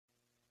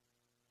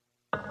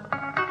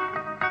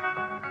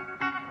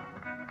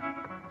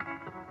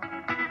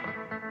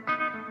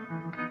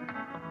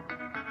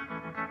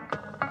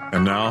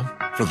And now,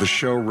 for the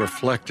show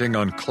reflecting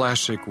on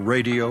classic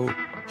radio,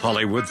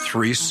 Hollywood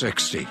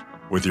 360,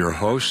 with your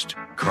host,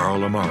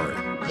 Carl Amari.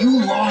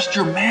 You lost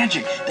your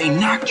magic. They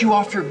knocked you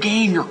off your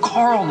game. Your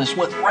Carlness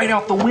went right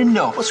out the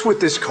window. What's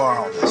with this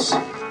Carlness?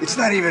 It's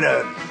not even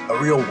a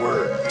real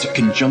word. It's a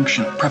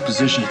conjunction, a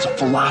preposition. It's a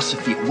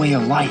philosophy, a way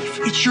of life.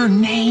 It's your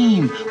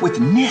name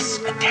with ness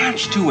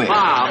attached to it.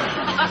 Bob,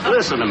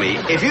 listen to me.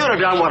 If you'd have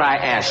done what I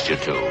asked you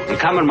to and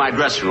come in my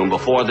dressing room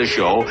before the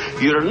show,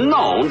 you'd have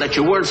known that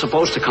you weren't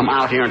supposed to come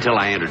out here until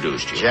I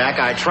introduced you. Jack,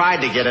 I tried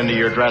to get into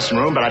your dressing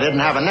room, but I didn't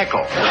have a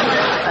nickel.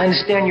 I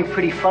understand you're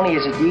pretty funny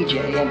as a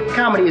DJ, and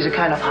comedy is a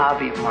kind of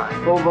hobby of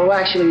mine. Well,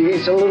 actually,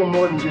 it's a little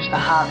more than just a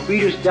hobby.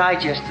 Reader's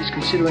Digest is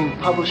considering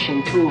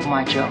publishing 2 of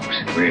my jokes.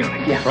 Really?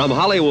 Yeah. From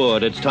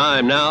Hollywood, it's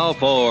time now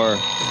for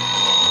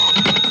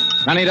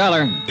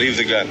 $20. Leave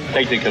the gun.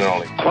 Take the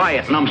cannoli.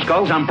 Quiet,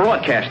 numbskulls. I'm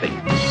broadcasting.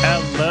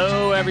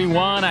 Hello,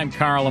 everyone. I'm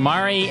Carl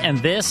Amari, and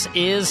this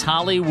is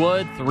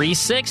Hollywood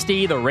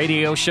 360, the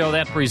radio show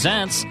that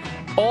presents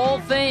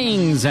all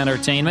things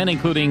entertainment,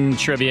 including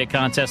trivia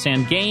contests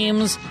and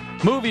games,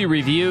 movie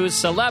reviews,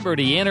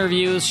 celebrity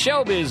interviews,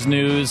 showbiz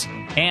news,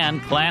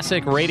 and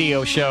classic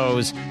radio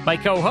shows. My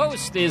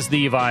co-host is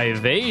the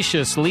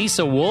vivacious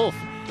Lisa Wolf.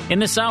 In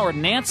this hour,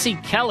 Nancy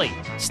Kelly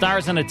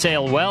stars in a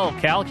tale well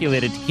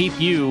calculated to keep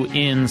you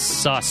in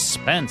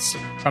suspense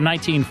from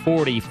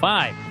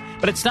 1945.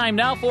 But it's time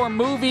now for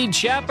Movie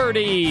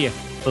Jeopardy!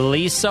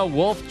 Lisa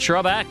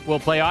Wolf-Trebek will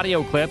play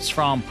audio clips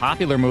from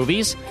popular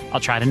movies.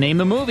 I'll try to name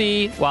the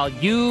movie while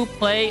you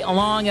play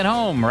along at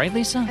home. Right,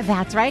 Lisa?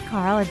 That's right,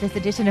 Carl. And this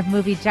edition of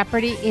Movie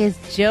Jeopardy is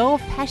Joe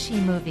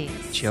Pesci movies.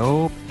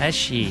 Joe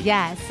Pesci.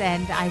 Yes,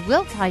 and I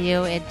will tell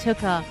you, it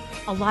took a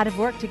lot of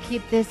work to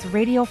keep this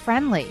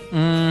radio-friendly.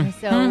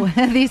 So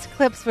these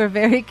clips were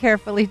very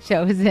carefully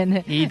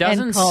chosen. He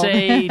doesn't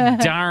say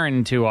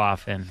darn too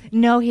often.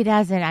 No, he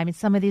doesn't. I mean,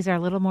 some of these are a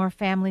little more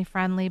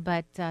family-friendly,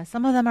 but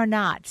some of them are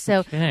not.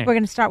 So we're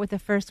going to start with the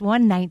first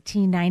one,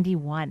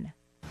 1991.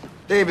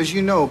 Dave, as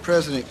you know,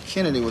 President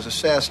Kennedy was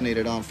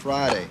assassinated on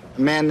Friday.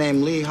 A man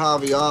named Lee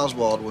Harvey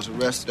Oswald was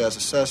arrested as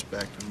a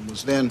suspect and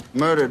was then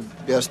murdered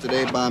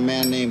yesterday by a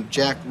man named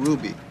Jack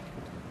Ruby.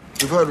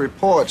 We've heard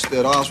reports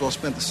that Oswald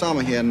spent the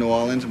summer here in New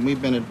Orleans, and we've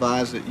been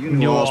advised that you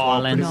knew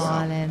Oswald pretty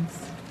well. New Orleans.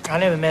 I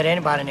never met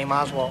anybody named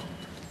Oswald.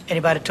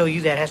 Anybody told you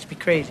that has to be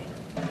crazy.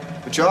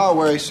 But you are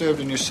where he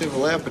served in your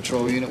Civil Air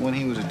Patrol unit when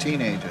he was a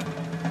teenager.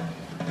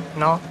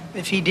 No,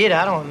 if he did,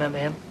 I don't remember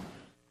him.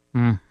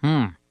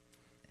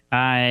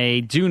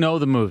 I do know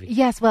the movie.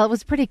 Yes, well, it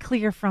was pretty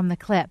clear from the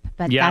clip,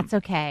 but that's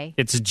okay.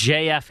 It's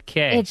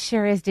JFK. It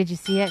sure is. Did you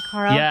see it,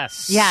 Carl?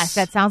 Yes. Yes,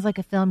 that sounds like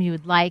a film you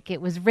would like.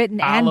 It was written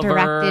and Oliver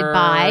directed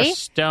by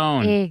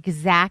Stone.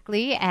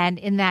 Exactly. And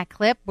in that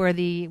clip, where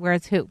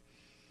it's who?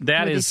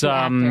 That who is,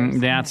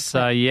 that's,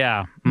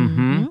 yeah.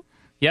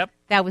 Yep.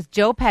 That was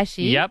Joe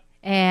Pesci. Yep.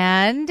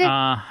 And...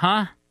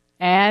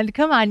 And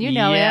come on, you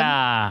know him.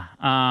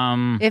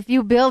 Yeah. If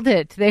you build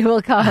it, they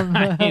will come.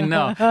 I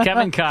know.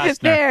 Kevin Costner.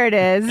 There it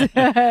is.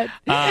 I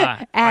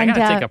got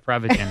to take a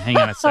Prevagen. Hang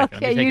on a second.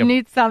 Okay, you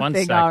need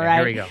something. All right.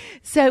 Here we go.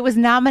 So it was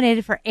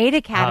nominated for 8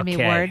 Academy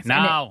Awards.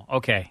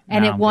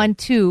 And it won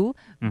 2,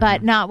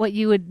 but not what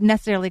you would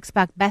necessarily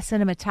expect. Best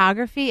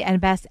cinematography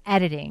and best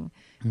editing.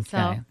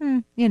 Okay.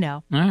 So, you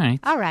know.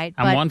 All right.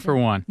 I'm 1 for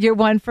 1. You're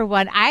 1 for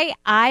 1.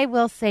 I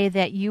will say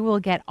that you will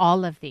get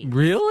all of these.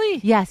 Really?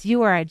 Yes,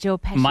 you are a Joe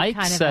Pesci Mike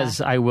kind of says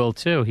I will,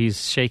 too.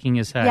 He's shaking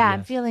his head. Yeah, yes.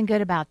 I'm feeling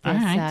good about this.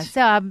 All right.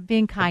 So I'm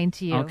being kind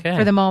to you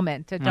for the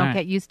moment. Don't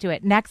get used to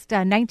it. Next,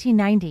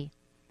 1990.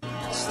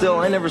 Still,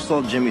 I never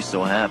saw Jimmy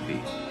so happy.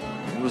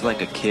 He was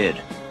like a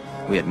kid.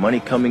 We had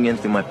money coming in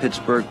through my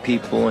Pittsburgh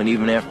people, and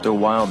even after a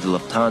while, the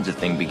Lufthansa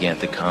thing began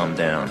to calm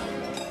down.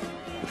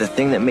 But the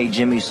thing that made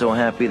Jimmy so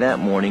happy that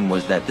morning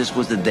was that this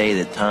was the day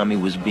that Tommy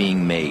was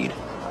being made.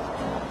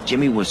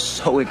 Jimmy was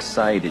so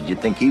excited,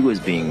 you'd think he was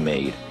being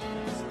made.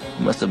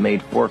 He must have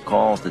made 4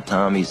 calls to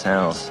Tommy's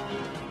house.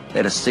 They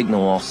had a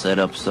signal all set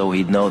up so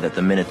he'd know that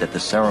the minute that the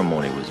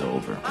ceremony was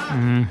over.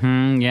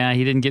 Yeah,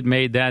 he didn't get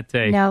made that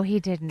day. No, he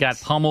didn't. Got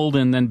pummeled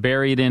and then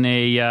buried in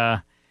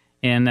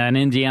in an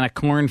Indiana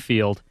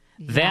cornfield.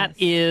 Yes. That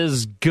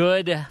is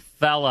good,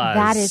 fellas.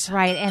 That is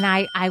right. And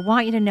I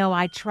want you to know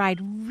I tried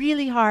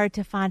really hard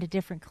to find a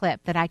different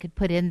clip that I could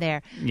put in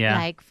there. Yeah.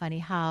 Like funny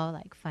how,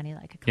 like funny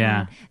like a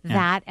clown. Yeah.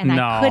 That. And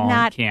No,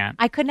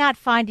 I could not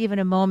find even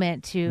a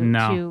moment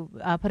to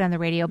put on the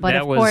radio. But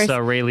that of course, was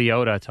Ray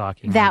Liotta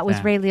talking. That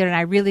was Ray Liotta, and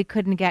I really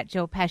couldn't get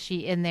Joe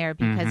Pesci in there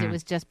because it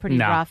was just pretty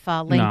rough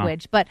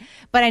language. But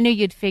I knew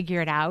you'd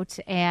figure it out.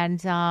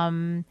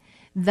 And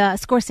the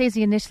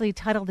Scorsese initially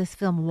titled this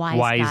film Wise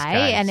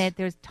Guy, and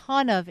there's a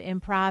ton of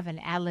improv and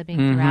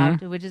ad-libbing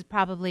throughout, which is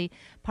probably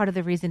part of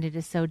the reason it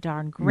is so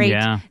darn great.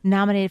 Yeah.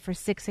 Nominated for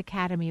 6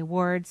 Academy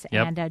Awards,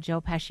 and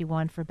Joe Pesci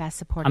won for Best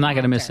Supporting I'm not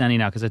going to Actor. miss any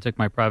now because I took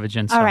my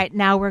Prevagen. So. All right,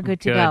 now we're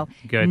good to go.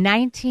 Good.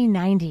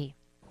 1990.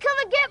 Come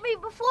and get me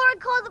before I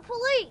call the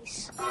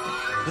police.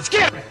 Let's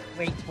get it.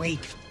 Wait.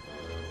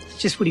 It's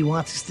just what he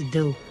wants us to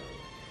do.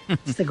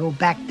 It's to go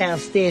back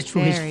downstairs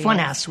through his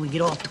funhouse so we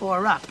get all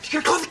tore up. He's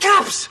gonna call the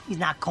cops! He's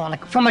not calling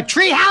it. From a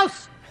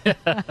treehouse?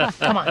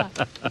 Come on. Out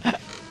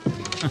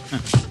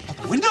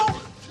the window?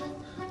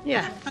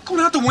 Yeah. Not going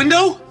out the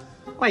window?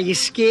 Why, you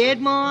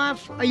scared,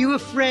 Marv? Are you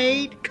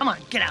afraid? Come on,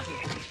 get out here.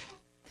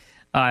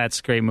 That's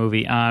a great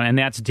movie. And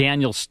that's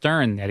Daniel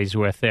Stern that he's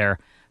with there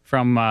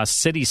from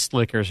City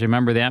Slickers.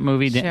 Remember that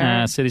movie,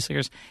 Sure. City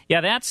Slickers?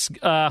 Yeah, that's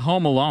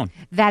Home Alone.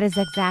 That is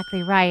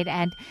exactly right.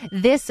 And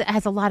this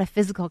has a lot of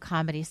physical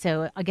comedy.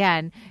 So,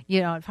 again,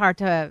 it's hard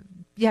to...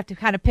 You have to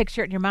kind of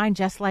picture it in your mind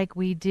just like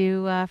we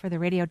do for the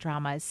radio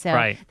dramas. So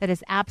that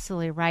is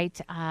absolutely right.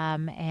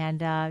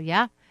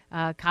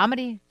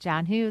 Comedy,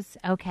 John Hughes.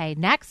 Okay,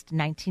 next,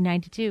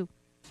 1992.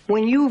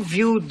 When you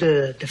viewed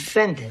the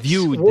defendants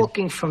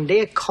walking from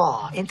their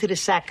car into the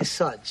sack of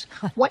suds,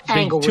 what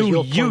angle was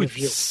your point of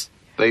view?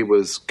 They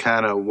was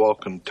kind of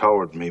walking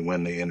toward me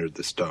when they entered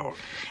the store.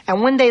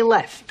 And when they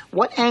left,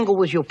 what angle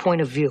was your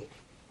point of view?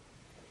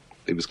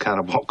 They was kind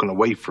of walking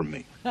away from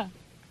me.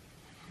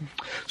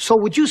 So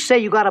would you say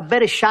you got a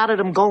better shot of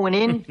them going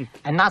in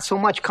and not so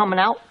much coming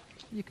out?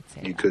 You could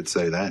say You could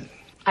say that.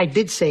 I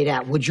did say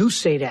that. Would you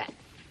say that?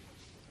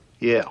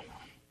 Yeah.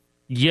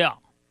 Yeah.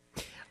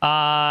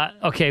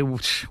 Okay,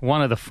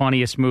 one of the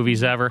funniest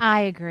movies ever.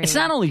 I agree. It's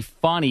not only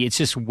funny, it's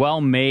just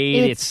well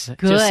made. It's just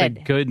good.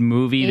 a good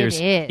movie.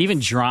 There's even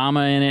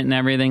drama in it and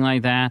everything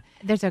like that.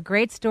 There's a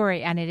great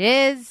story, and it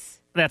is...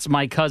 That's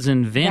My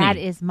Cousin Vinny. That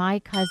is My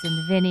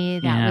Cousin Vinny.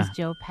 That was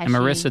Joe Pesci. And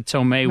Marissa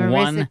Tomei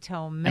won an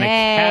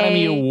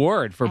Academy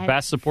Award for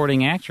Best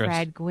Supporting Actress.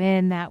 Fred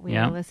Gwynn, that we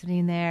were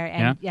listening there.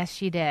 And yes,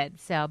 she did.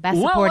 So, Best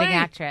Supporting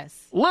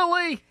Actress.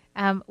 Lily!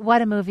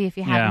 What a movie. If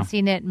you haven't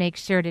seen it, make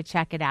sure to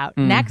check it out.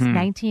 Next,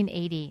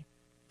 1980.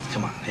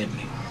 Come on, hit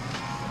me.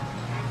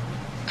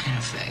 Kind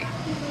of fake.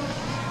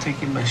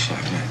 Take your best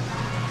shot, man.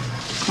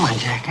 Come on,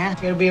 Jack, huh? You're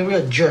going to be a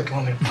real jerk. You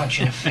want me to punch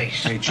you in the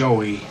face. Hey,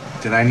 Joey,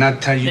 did I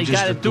not tell you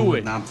just to do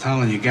it? Now I'm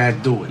telling you, you gotta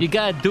do it. You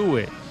gotta do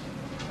it.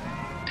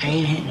 I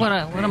ain't hitting What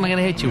am I going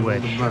to hit you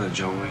with? Little brother,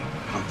 Joey,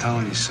 I'm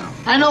telling you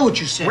something. I know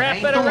what you said. Wrap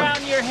it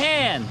around your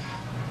hand.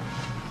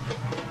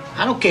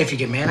 I don't care if you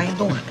get mad. I ain't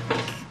doing it.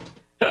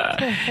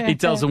 He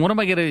tells him, what am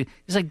I going to...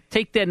 He's like,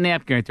 take that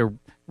napkin right there.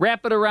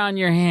 Wrap it around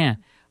your hand.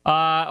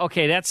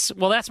 Okay, that's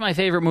my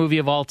favorite movie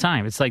of all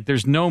time. It's like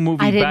there's no movie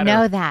better. I didn't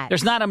know that.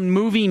 There's not a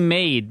movie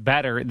made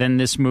better than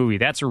this movie.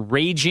 That's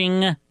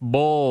Raging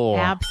Bull.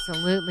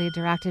 Absolutely,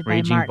 directed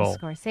by Martin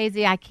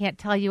Scorsese. I can't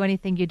tell you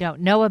anything you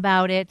don't know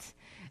about it.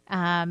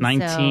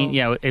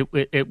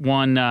 It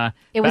won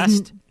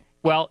best...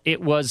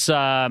 It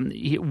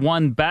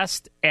won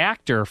Best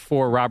Actor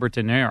for Robert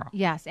De Niro.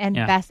 Yes, and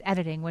Best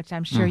Editing, which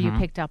I'm sure you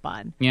picked up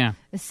on. Yeah.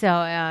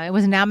 So it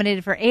was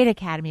nominated for 8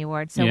 Academy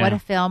Awards. So what a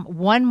film.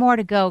 One more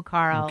to go,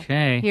 Carl.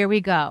 Okay. Here we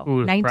go.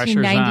 Ooh,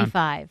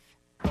 1995.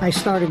 I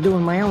started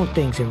doing my own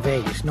things in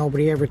Vegas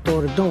nobody ever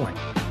thought of doing.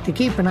 To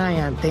keep an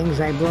eye on things,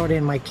 I brought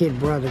in my kid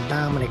brother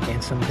Dominic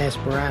and some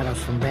desperados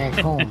from back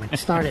home and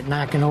started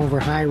knocking over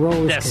high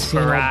rollers,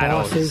 casino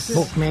bosses,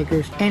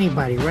 bookmakers,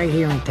 anybody right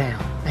here in town.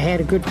 I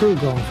had a good crew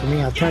going for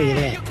me, I'll tell you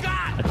that.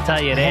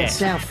 I had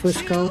Sal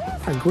Fusco,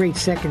 a great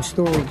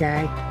second-story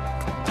guy.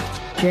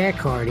 Jack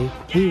Hardy,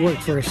 he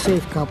worked for a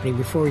safe company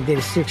before he did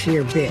a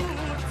 6-year bid.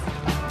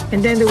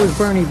 And then there was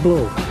Bernie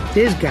Blue.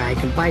 This guy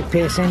could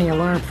bypass any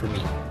alarm for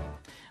me.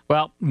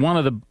 Well, one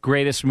of the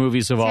greatest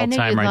movies of all time,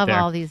 right there. I love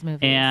all these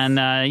movies. And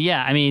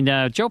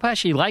Joe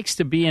Pesci likes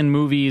to be in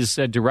movies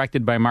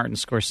directed by Martin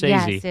Scorsese.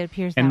 Yes, it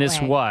appears that and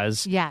this way.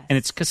 was. Yes. And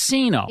it's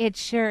Casino. It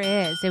sure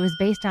is. It was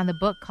based on the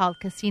book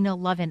called Casino,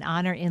 Love, and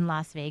Honor in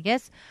Las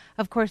Vegas.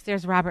 Of course,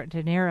 there's Robert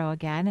De Niro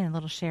again and a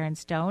little Sharon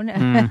Stone.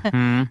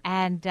 Mm-hmm.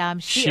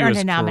 And she earned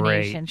a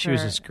nomination. She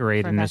was just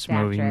great in this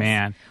movie,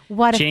 man.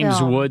 What a James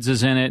film. Woods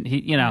is in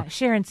it.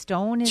 Sharon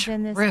Stone is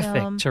in this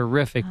film.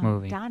 Terrific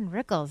movie. Don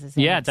Rickles is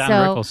in it. Yeah, Don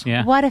Rickles,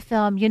 yeah. What a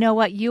film. You know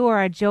what? You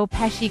are a Joe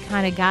Pesci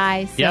kind of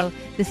guy, so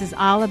this is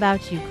all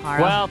about you,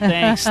 Carl. Well,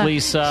 thanks,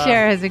 Lisa.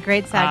 Sure, it was a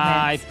great segment.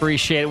 I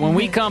appreciate it. When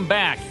we come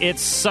back,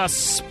 it's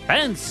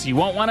Suspense. You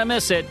won't want to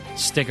miss it.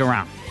 Stick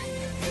around.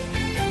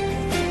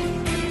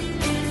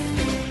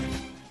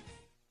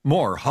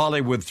 More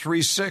Hollywood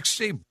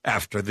 360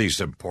 after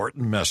these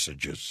important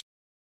messages.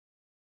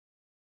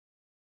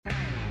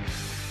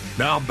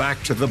 Now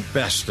back to the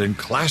best in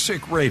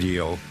classic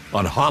radio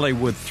on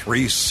Hollywood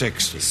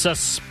 360.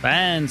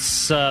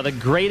 Suspense, the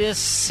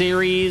greatest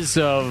series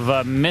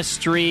of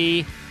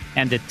mystery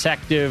and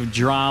detective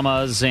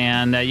dramas,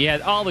 and you had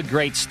all the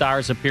great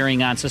stars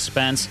appearing on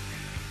Suspense.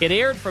 It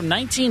aired from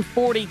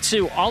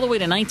 1942 all the way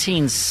to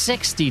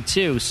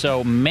 1962,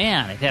 so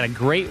man, it had a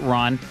great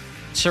run.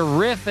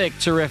 Terrific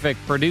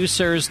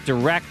producers,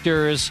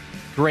 directors,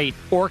 great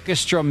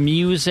orchestra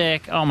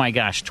music. Oh my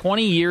gosh,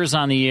 20 years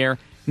on the air,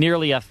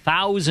 nearly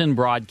 1,000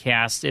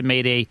 broadcasts. It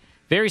made a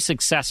very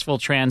successful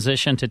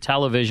transition to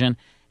television,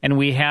 and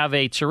we have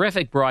a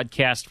terrific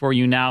broadcast for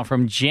you now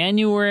from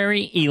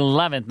January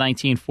 11th,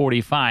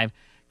 1945,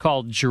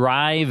 called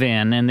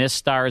Drive-In, and this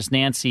stars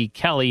Nancy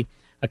Kelly.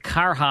 A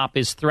car hop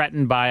is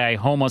threatened by a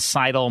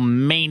homicidal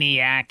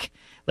maniac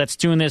Let's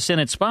tune this in.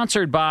 It's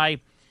sponsored by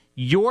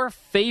your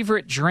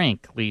favorite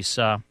drink,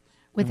 Lisa.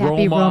 Would that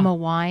be Roma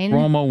wine?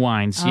 Roma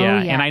wines, yeah.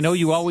 Oh, yes. And I know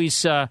you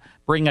always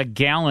bring a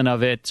gallon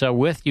of it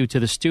with you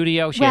to the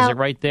studio. She has it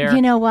right there.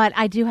 You know what?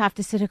 I do have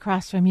to sit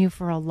across from you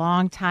for a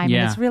long time,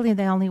 and it's really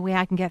the only way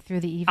I can get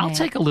through the evening. I'll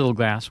take a little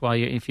glass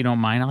if you don't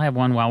mind. I'll have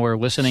one while we're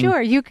listening. Sure,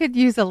 you could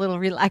use a little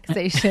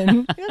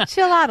relaxation.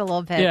 Chill out a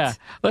little bit. Yeah,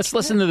 let's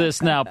listen to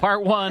this now.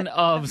 Part 1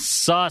 of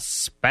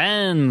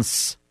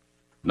Suspense.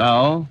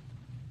 Now,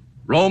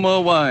 Roma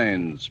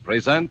Wines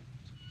present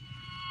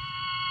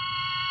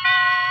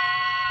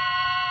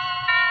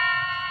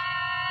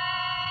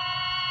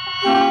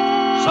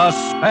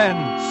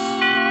Suspense.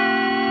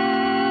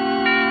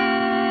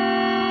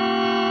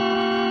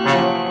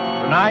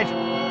 Tonight,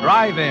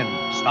 Drive-In,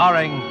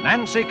 starring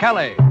Nancy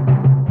Kelly.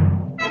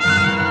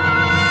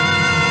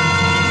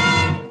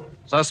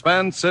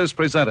 Suspense is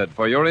presented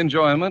for your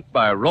enjoyment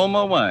by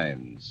Roma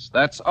Wines.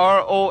 That's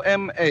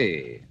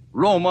R-O-M-A,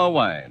 Roma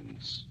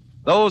Wines.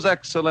 Those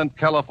excellent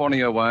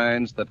California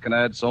wines that can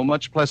add so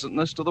much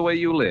pleasantness to the way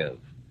you live,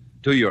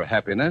 to your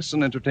happiness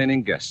and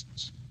entertaining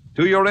guests,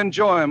 to your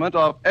enjoyment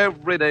of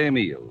everyday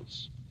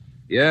meals.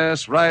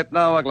 Yes, right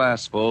now a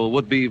glassful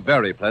would be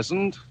very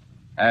pleasant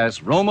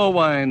as Roma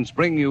Wines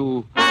bring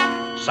you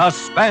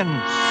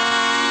Suspense.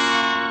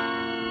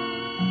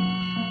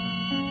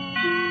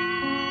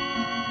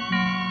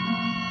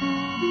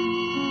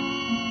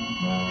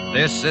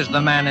 This is the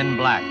man in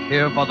black,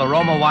 here for the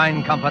Roma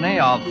Wine Company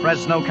of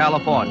Fresno,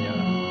 California,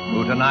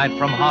 who tonight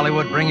from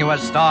Hollywood bring you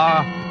as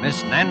star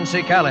Miss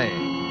Nancy Kelly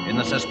in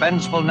the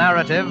suspenseful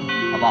narrative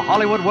of a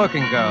Hollywood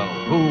working girl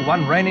who,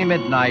 one rainy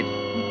midnight,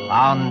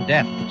 found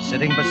death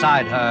sitting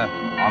beside her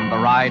on the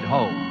ride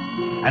home.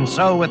 And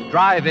so, with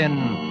Drive-In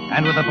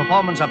and with the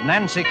performance of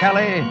Nancy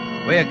Kelly,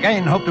 we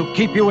again hope to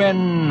keep you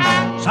in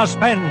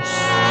suspense.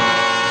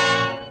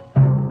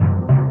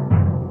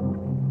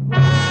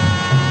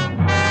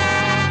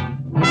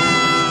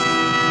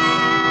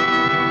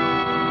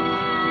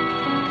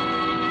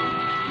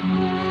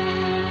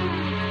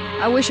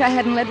 I wish I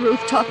hadn't let Ruth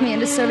talk me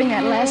into serving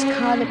that last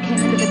car that came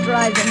into the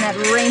drive-in that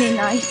rainy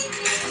night.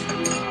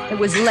 It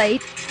was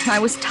late. I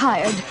was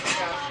tired.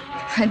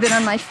 I'd been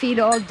on my feet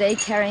all day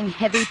carrying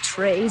heavy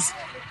trays,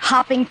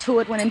 hopping to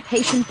it when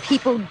impatient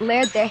people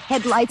blared their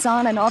headlights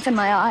on and off in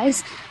my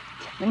eyes.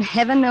 And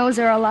heaven knows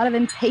there are a lot of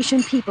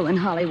impatient people in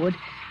Hollywood.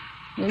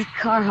 We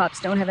car hops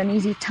don't have an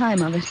easy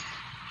time of it.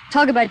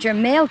 Talk about your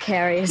mail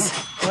carriers.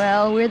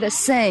 Well, we're the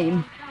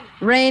same.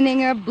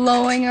 Raining or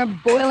blowing or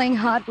boiling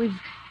hot, we've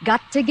got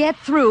to get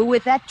through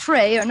with that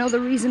tray or know the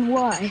reason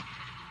why.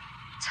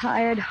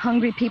 Tired,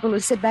 hungry people who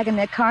sit back in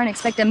their car and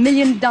expect $1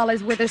 million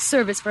worth of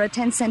service for a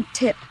 10-cent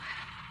tip.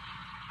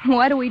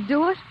 Why do we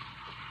do it?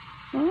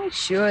 Well,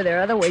 sure, there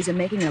are other ways of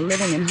making a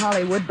living in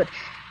Hollywood, but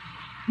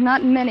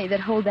not many that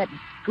hold that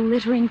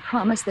glittering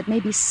promise that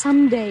maybe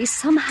someday,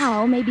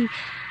 somehow, maybe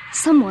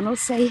someone will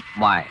say,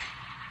 "Why,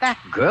 that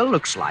girl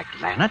looks like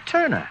Lana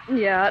Turner."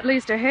 Yeah, at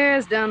least her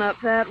hair's done up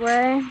that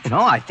way. You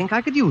know, I think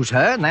I could use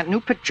her in that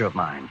new picture of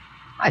mine.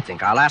 I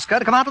think I'll ask her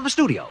to come out to the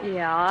studio.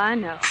 Yeah, I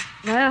know.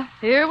 Well,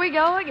 here we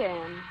go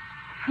again.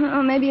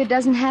 Oh, maybe it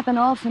doesn't happen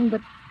often,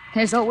 but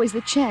there's always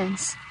the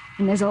chance,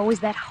 and there's always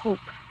that hope.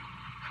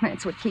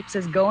 That's what keeps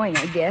us going,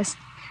 I guess.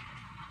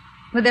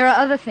 But there are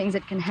other things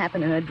that can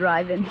happen in a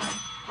drive-in.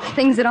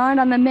 Things that aren't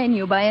on the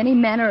menu by any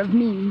manner of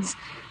means.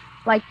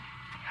 Like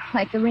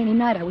the rainy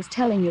night I was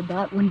telling you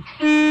about when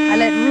I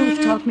let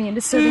Ruth talk me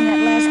into serving that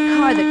last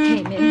car that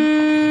came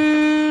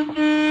in.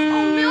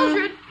 Oh,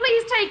 Mildred,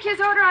 please take his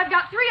order. I've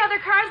got 3 other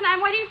cars and I'm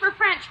waiting for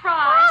French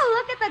fries. Oh,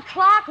 look at the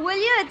clock, will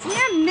you? It's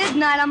near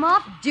midnight. I'm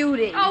off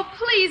duty. Oh,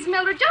 please,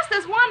 Mildred, just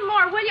this one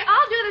more, will you?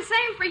 I'll do the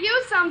same for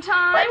you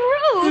sometime. But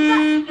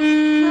Ruth,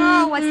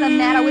 Oh, what's the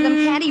matter with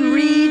him? Can't he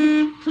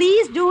read?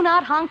 Please do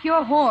not honk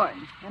your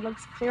horn. That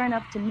looks clear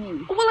enough to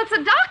me. Well, it's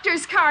a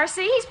doctor's car,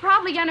 see? He's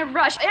probably going to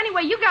rush.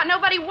 Anyway, you got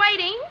nobody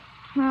waiting.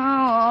 Oh,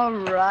 all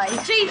right.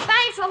 Gee,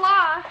 thanks a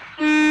lot.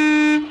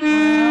 Well,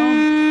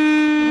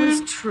 it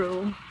was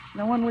true.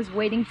 No one was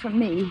waiting for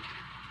me.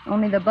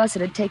 Only the bus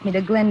that'd take me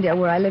to Glendale,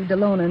 where I lived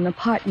alone in an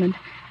apartment.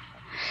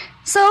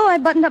 So I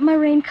buttoned up my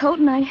raincoat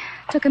and I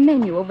took a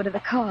menu over to the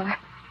car.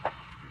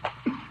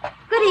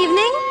 Good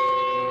evening.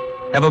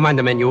 Never mind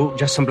the menu.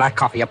 Just some black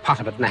coffee, a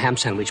pot of it, and a ham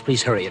sandwich.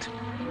 Please hurry it.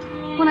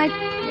 When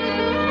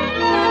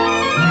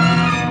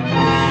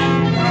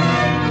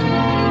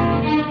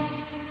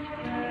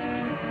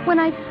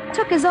I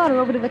took his order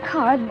over to the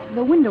car,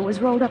 the window was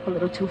rolled up a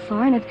little too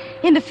far, and it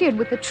interfered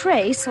with the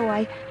tray, so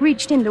I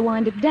reached in to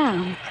wind it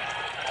down.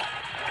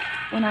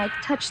 When I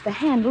touched the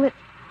handle, it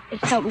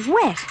felt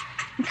wet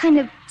and kind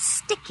of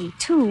sticky,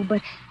 too,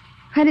 but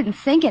I didn't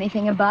think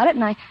anything about it,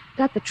 and I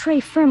got the tray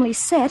firmly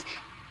set,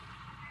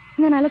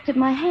 and then I looked at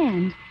my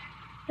hand.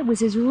 It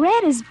was as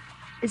red as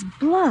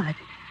blood.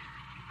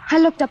 I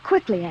looked up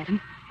quickly at him.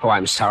 Oh,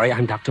 I'm sorry.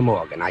 I'm Dr.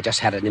 Morgan. I just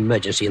had an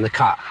emergency in the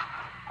car.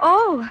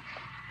 Oh,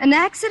 an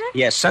accident?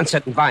 Yes,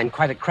 Sunset and Vine,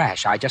 quite a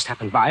crash. I just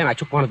happened by, and I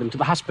took one of them to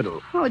the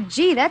hospital. Oh,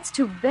 gee, that's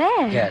too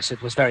bad. Yes,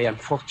 it was very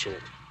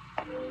unfortunate.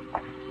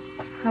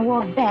 I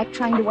walked back,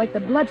 trying to wipe the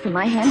blood from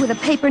my hand with a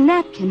paper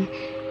napkin.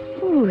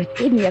 Ooh, it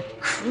gave me a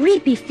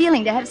creepy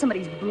feeling to have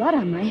somebody's blood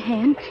on my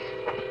hand.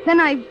 Then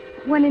I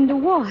went in to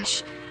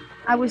wash.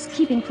 I was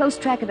keeping close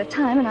track of the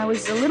time, and I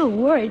was a little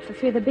worried for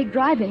fear the big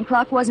drive-in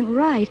clock wasn't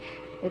right.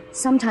 It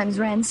sometimes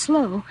ran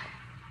slow.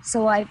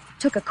 So I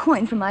took a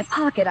coin from my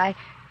pocket. I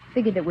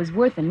figured it was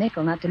worth a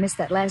nickel not to miss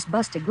that last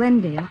bus to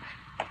Glendale.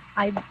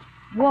 I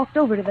walked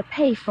over to the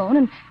payphone,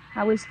 and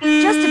I was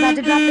just about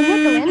to drop the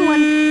nickel in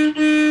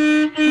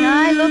when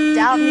I looked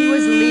out, and he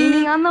was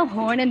leaning on the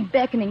horn and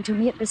beckoning to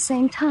me at the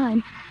same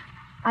time.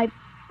 I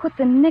put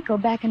the nickel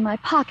back in my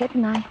pocket,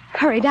 and I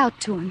hurried out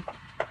to him.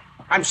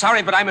 I'm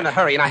sorry, but I'm in a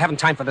hurry, and I haven't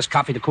time for this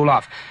coffee to cool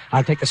off.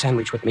 I'll take the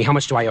sandwich with me. How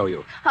much do I owe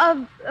you?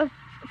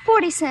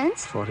 40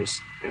 cents. 40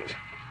 cents.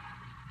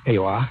 Here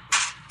you are.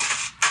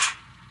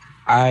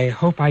 I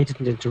hope I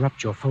didn't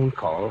interrupt your phone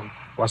call.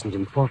 Wasn't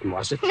important,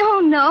 was it?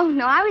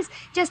 No. I was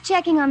just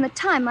checking on the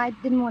time. I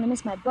didn't want to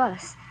miss my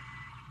bus.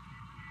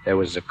 There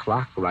was a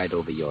clock right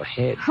over your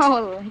head.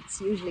 Oh,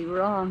 it's usually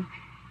wrong.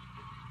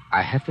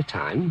 I have the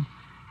time.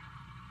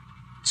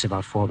 It's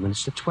about 4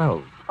 minutes to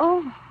 12.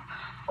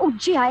 Oh,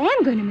 gee, I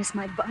am going to miss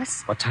my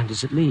bus. What time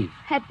does it leave?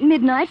 At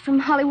midnight from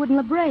Hollywood and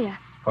La Brea.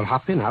 Well,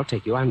 hop in. I'll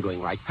take you. I'm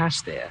going right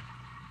past there.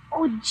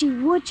 Oh, gee,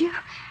 would you?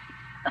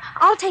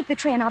 I'll take the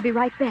tray and I'll be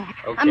right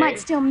back. Okay. I might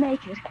still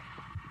make it.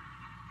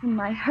 In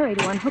my hurry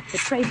to unhook the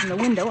tray from the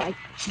window, I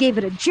gave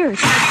it a jerk. It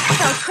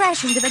fell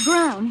crashing to the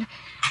ground.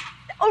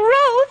 Oh,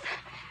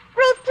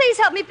 Ruth, please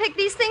help me pick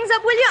these things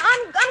up, will you?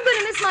 I'm going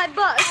to miss my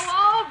bus.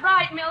 Oh, all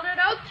right, Mildred,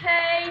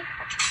 okay.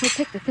 We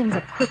picked the things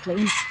up quickly,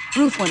 and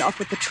Ruth went off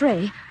with the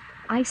tray.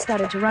 I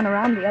started to run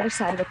around the other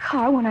side of the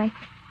car when I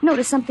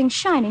noticed something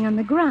shining on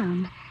the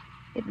ground.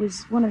 It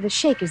was one of the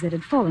shakers that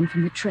had fallen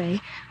from the tray.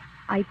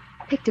 I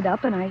picked it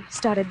up, and I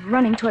started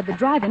running toward the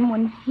drive-in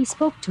when he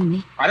spoke to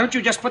me. Why don't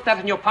you just put that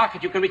in your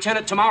pocket? You can return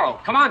it tomorrow.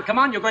 Come on.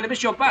 You're going to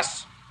miss your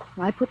bus.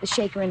 Well, I put the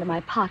shaker into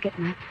my pocket,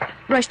 and I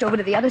rushed over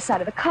to the other side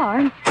of the car,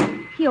 and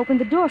he opened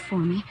the door for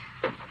me.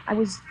 I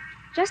was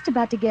just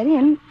about to get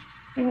in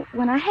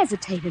when I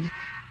hesitated.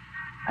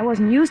 I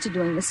wasn't used to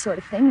doing this sort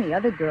of thing. The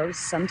other girls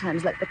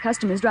sometimes let the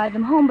customers drive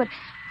them home, but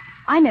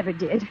I never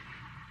did.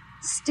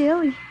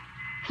 Still,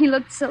 he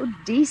looked so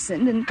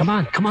decent, and... Come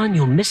on,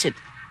 you'll miss it.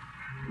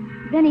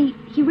 Then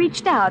he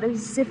reached out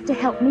as if to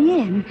help me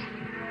in.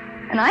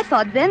 And I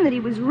thought then that he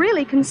was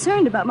really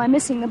concerned about my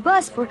missing the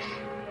bus, for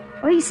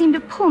he seemed to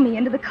pull me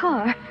into the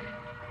car.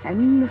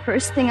 And the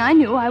first thing I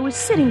knew, I was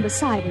sitting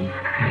beside him.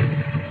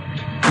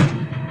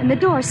 And the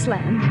door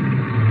slammed.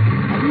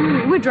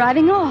 And we were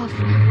driving off.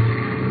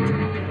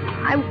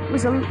 I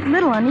was a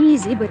little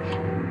uneasy, but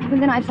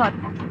then I thought,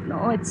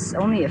 no, it's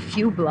only a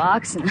few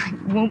blocks, and I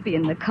won't be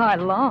in the car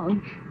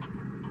long.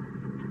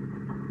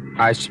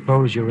 I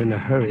suppose you're in a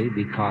hurry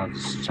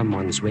because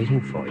someone's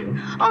waiting for you.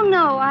 Oh,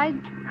 no, I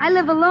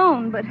live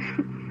alone, but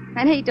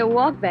I'd hate to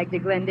walk back to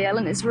Glendale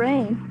in this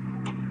rain.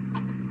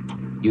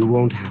 You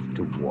won't have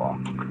to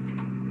walk.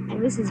 Well,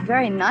 this is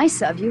very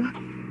nice of you.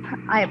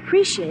 I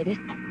appreciate it.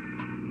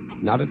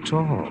 Not at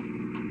all.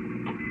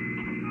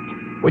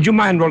 Would you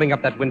mind rolling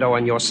up that window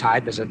on your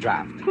side? There's a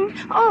draft.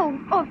 Oh,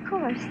 of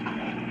course.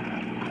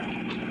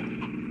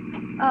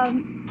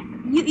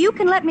 You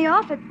can let me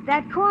off at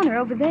that corner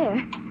over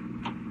there.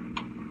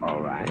 All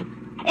right.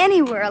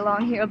 Anywhere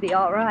along here will be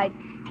all right.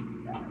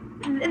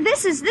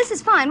 This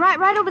is fine.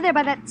 Right over there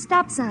by that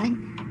stop sign.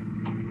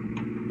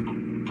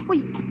 Well,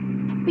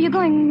 you're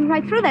going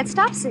right through that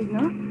stop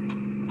signal.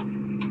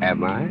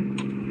 Am I?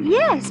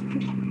 Yes.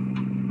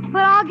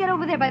 But I'll get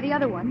over there by the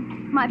other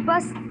one. My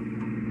bus...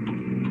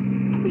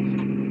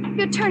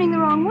 You're turning the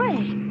wrong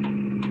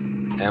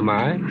way. Am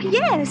I?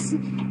 Yes.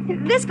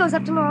 This goes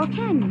up to Laurel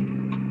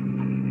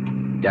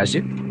Canyon. Does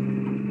it?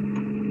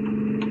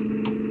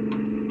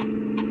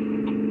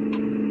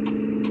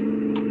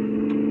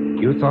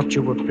 You thought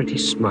you were pretty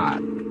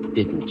smart,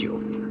 didn't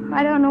you?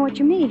 I don't know what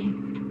you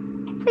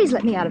mean. Please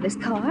let me out of this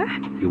car.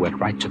 You went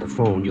right to the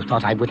phone. You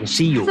thought I wouldn't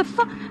see you.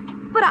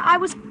 But I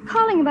was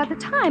calling about the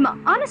time.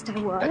 Honest, I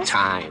was. The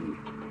time?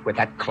 With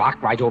that clock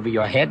right over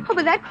your head? Oh,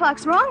 but that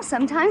clock's wrong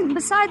sometimes.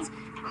 Besides,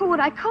 who would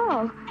I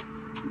call?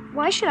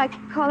 Why should I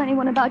call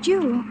anyone about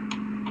you?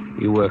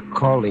 You were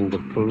calling the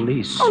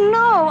police. Oh,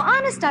 no.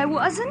 Honest, I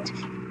wasn't.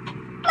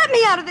 Let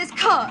me out of this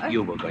car.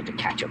 You were going to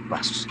catch a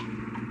bus.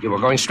 You were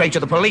going straight to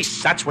the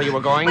police. That's where you were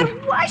going.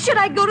 But why should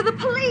I go to the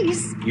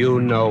police? You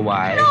know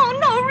why.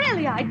 No,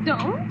 really, I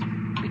don't.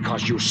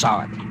 Because you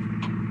saw it.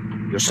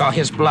 You saw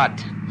his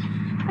blood.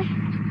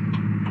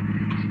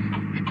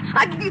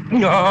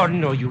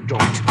 No, you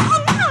don't.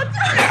 Oh,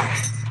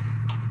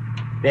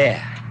 no.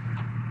 There.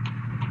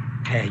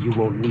 You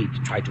won't need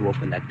to try to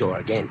open that door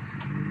again.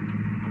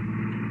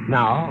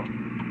 Now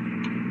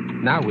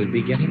we'll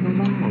be getting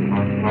along.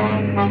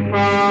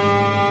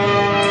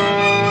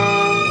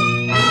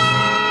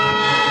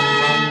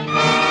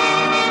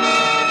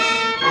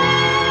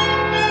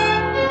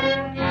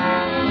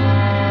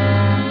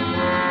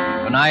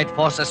 Tonight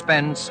for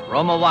Suspense,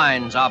 Roma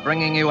Wines are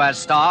bringing you as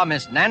star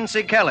Miss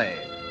Nancy Kelly,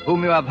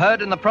 whom you have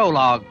heard in the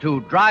prologue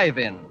to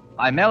Drive-In,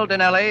 by Mel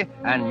Dinelli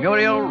and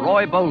Muriel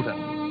Roy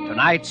Bolton.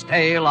 Tonight's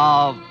tale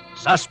of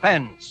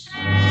Suspense.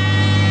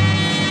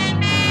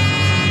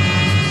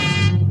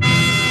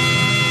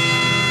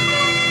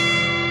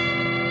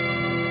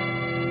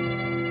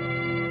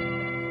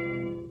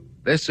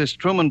 This is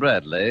Truman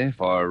Bradley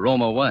for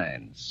Roma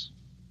Wines.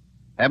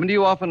 Haven't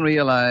you often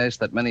realized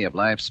that many of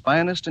life's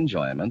finest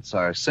enjoyments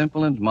are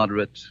simple and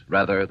moderate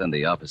rather than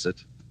the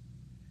opposite?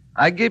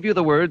 I give you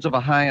the words of a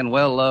high and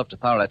well-loved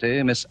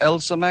authority, Miss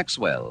Elsa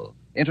Maxwell,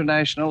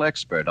 international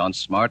expert on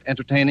smart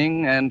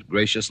entertaining and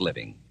gracious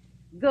living.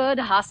 Good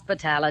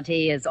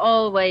hospitality is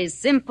always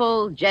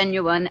simple,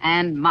 genuine,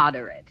 and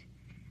moderate.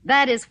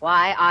 That is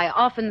why I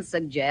often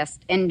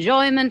suggest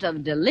enjoyment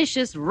of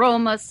delicious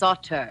Roma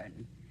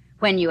Sauterne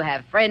when you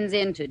have friends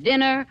in to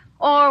dinner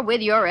or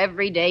with your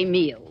everyday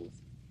meals.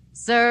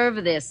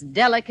 Serve this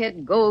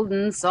delicate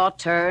golden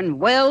Sauterne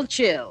well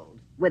chilled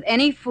with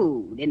any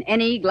food in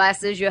any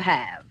glasses you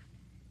have.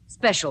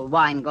 Special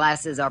wine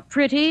glasses are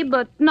pretty,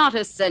 but not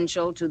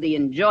essential to the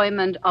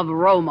enjoyment of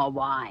Roma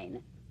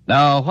wine.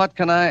 Now, what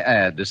can I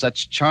add to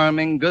such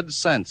charming good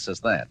sense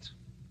as that?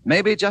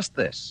 Maybe just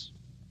this.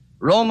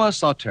 Roma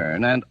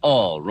Sauterne and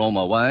all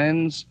Roma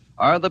wines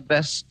are the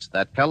best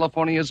that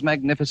California's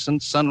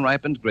magnificent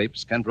sun-ripened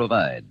grapes can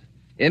provide,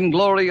 in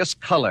glorious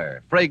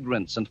color,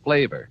 fragrance, and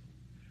flavor,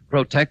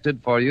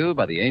 protected for you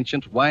by the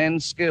ancient wine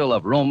skill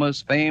of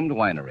Roma's famed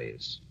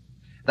wineries.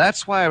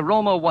 That's why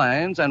Roma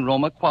wines and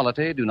Roma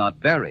quality do not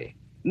vary,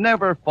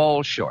 never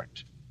fall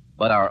short,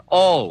 but are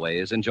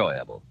always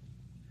enjoyable.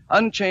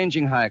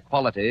 Unchanging high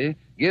quality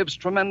gives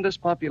tremendous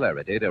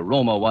popularity to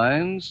Roma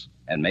wines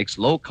and makes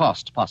low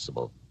cost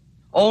possible.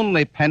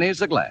 Only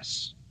pennies a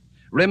glass.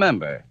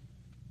 Remember,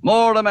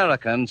 more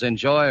Americans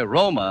enjoy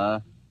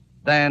Roma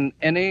than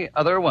any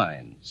other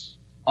wines.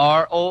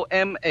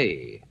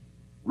 R-O-M-A,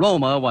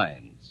 Roma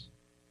wines.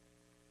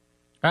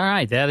 All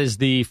right, that is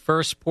the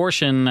first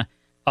portion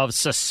of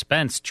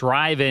Suspense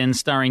Drive-In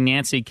starring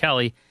Nancy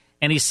Kelly.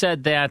 And he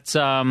said that it's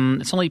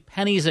only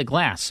pennies a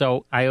glass.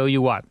 So I owe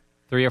you what,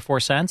 3 or 4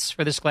 cents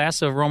for this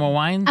glass of Roma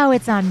wine? Oh,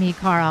 it's on me,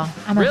 Carl.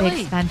 I'm a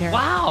big spender.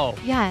 Wow.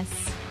 Yes.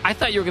 I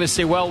thought you were going to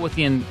say, well, with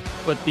the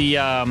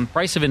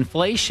price of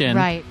inflation,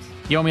 right?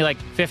 You owe me like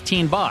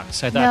 $15. I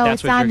thought no,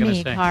 that's what you were going to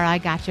say. it's on me, Carl. I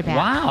got you back.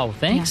 Wow,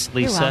 thanks, yeah,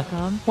 Lisa. You're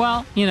welcome.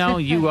 Well, you know,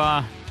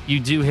 you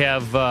do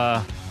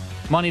have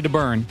money to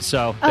burn,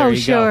 so there you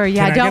sure. go.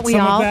 Yeah, Can don't I get we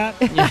some all? of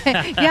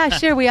that? Yeah,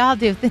 sure, we all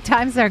do. The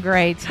times are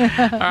great. All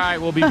right,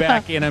 we'll be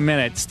back in a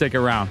minute. Stick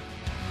around.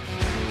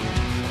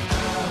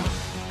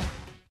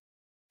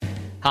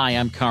 Hi,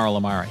 I'm Carl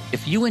Amari.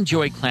 If you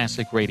enjoy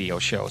classic radio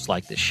shows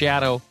like The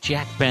Shadow,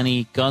 Jack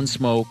Benny,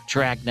 Gunsmoke,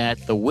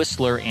 Dragnet, The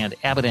Whistler, and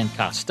Abbott and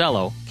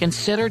Costello,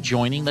 consider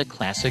joining the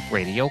Classic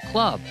Radio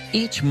Club.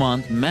 Each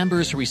month,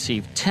 members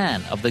receive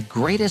 10 of the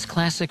greatest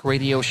classic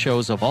radio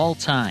shows of all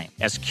time.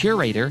 As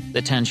curator,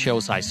 the 10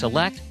 shows I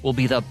select will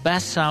be the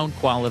best sound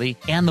quality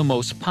and the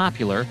most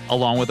popular,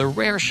 along with a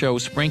rare show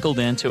sprinkled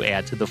in to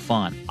add to the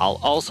fun. I'll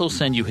also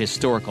send you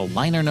historical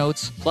liner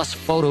notes, plus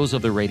photos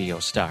of the radio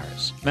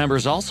stars.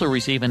 Members also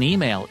receive an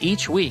email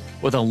each week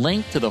with a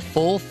link to the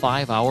full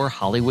 5-hour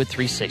Hollywood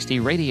 360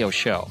 radio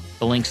show.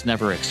 The links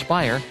never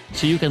expire,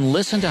 so you can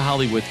listen to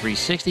Hollywood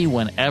 360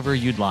 whenever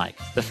you'd like.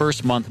 The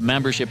first month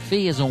membership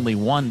fee is only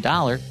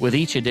 $1, with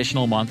each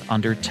additional month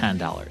under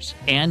 $10.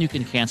 And you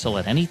can cancel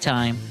at any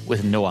time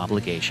with no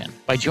obligation.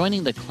 By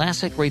joining the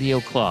Classic Radio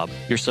Club,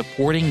 you're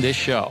supporting this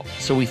show,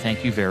 so we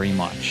thank you very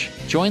much.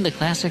 Join the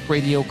Classic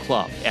Radio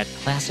Club at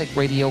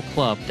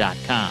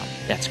ClassicRadioClub.com.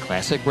 That's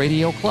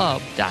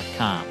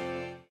ClassicRadioClub.com.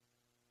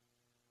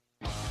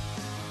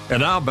 And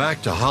now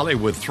back to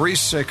Hollywood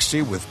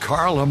 360 with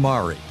Carl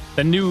Amari.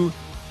 The new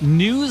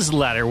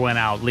newsletter went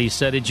out,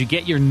 Lisa. Did you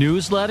get your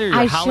newsletter? Your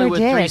I Hollywood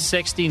sure did.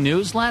 360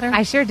 newsletter?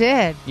 I sure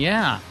did.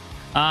 Yeah.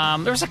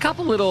 There was a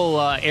couple little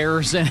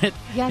errors in it,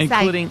 Yes,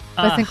 including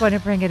I wasn't going to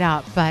bring it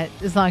up, but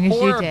as long as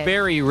you did.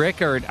 Barry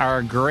Rickard,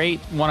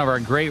 one of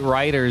our great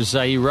writers,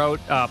 he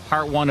wrote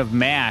part 1 of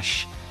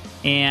MASH.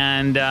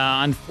 And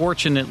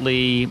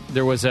unfortunately,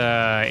 there was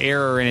a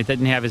error, and it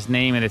didn't have his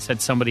name, and it said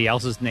somebody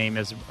else's name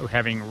as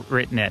having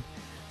written it.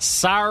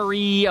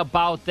 Sorry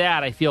about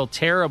that. I feel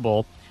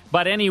terrible.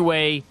 But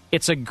anyway,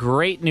 it's a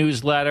great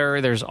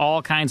newsletter. There's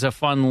all kinds of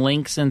fun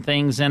links and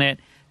things in it.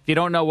 If you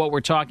don't know what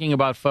we're talking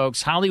about,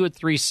 folks, Hollywood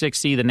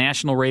 360, the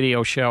national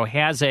radio show,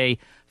 has a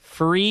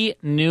free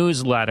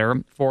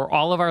newsletter for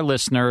all of our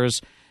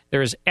listeners.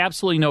 There is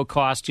absolutely no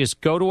cost.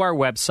 Just go to our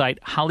website,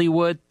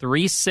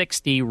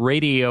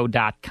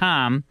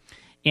 Hollywood360radio.com,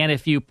 and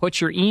if you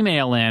put your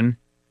email in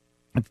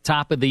at the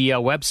top of the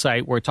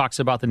website where it talks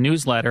about the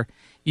newsletter,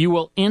 you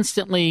will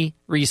instantly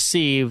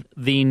receive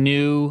the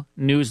new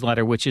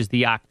newsletter, which is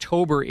the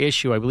October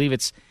issue. I believe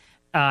it's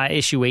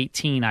issue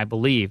 18, I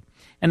believe.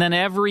 And then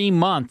every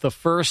month, the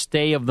first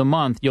day of the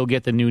month, you'll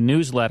get the new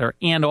newsletter.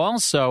 And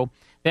also,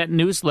 that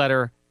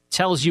newsletter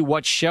tells you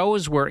what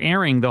shows we're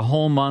airing the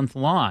whole month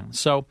long.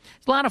 So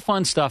it's a lot of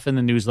fun stuff in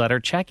the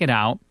newsletter. Check it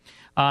out.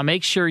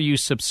 Make sure you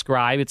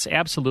subscribe. It's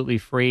absolutely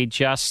free.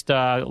 Just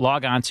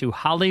log on to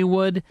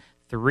Hollywood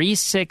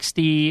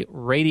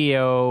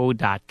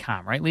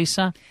 360radio.com. Right,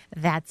 Lisa?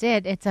 That's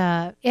it. It's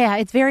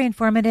very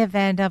informative.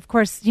 And, of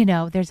course,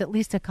 there's at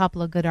least a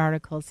couple of good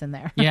articles in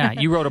there. Yeah,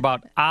 you wrote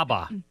about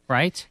ABBA,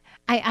 right?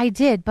 I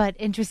did, but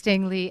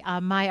interestingly,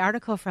 my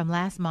article from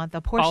last month,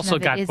 a portion also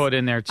of it got is put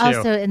in there, too.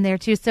 Also in there,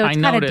 too. So it's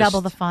kind of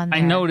double the fun there.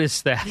 I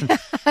noticed that.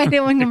 I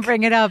didn't want to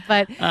bring it up,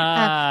 but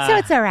so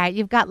it's all right.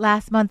 You've got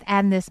last month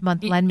and this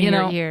month. Lend me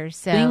your ears.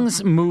 So.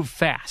 Things move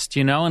fast,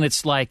 and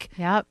it's like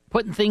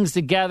putting things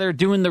together,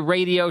 doing the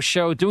radio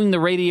show, doing the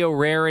radio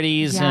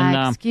rarities,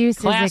 and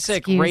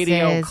classic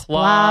radio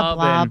club.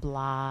 Blah,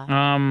 blah,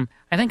 blah.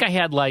 I think I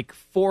had like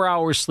 4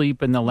 hours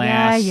sleep in the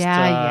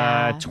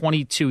last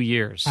 22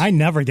 years. I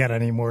never get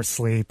any more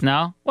sleep.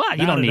 No? Well,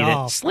 you don't need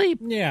it. Sleep.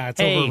 Yeah,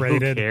 it's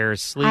overrated. Who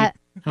cares? Sleep.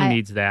 Who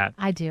needs that?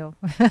 I do.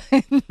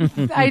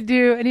 I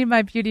do. I need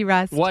my beauty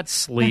rest. What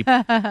sleep?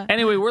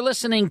 Anyway, we're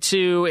listening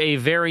to a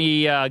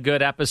very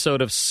good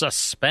episode of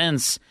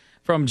Suspense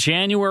from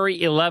January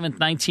 11th,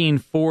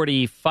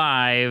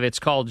 1945. It's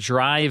called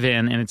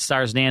Drive-In, and it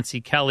stars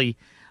Nancy Kelly.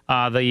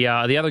 The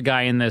other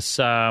guy in this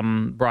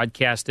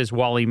broadcast is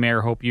Wally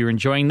Mayer. Hope you're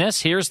enjoying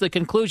this. Here's the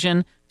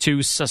conclusion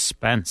to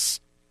Suspense.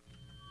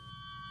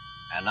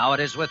 And now it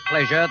is with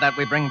pleasure that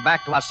we bring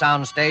back to our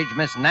soundstage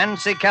Miss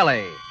Nancy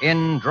Kelly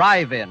in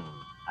Drive-In,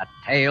 a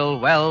tale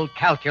well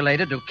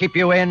calculated to keep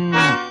you in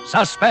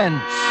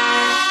suspense.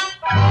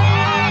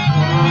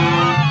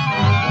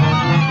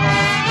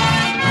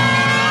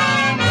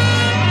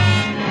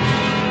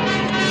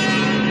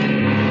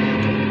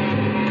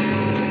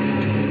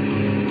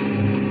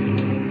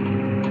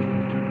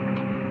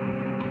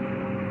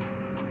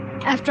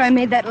 After I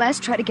made that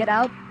last try to get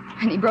out,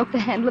 and he broke the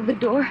handle of the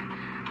door,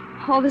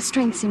 all the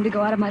strength seemed to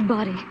go out of my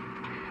body.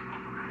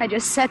 I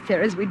just sat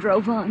there as we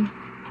drove on.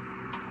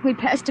 We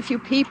passed a few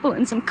people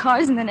and some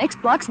cars in the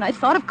next blocks, and I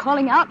thought of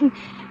calling out, and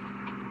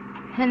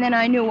then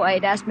I knew why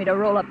he'd asked me to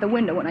roll up the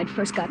window when I'd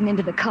first gotten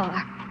into the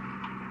car.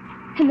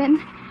 And then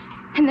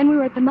we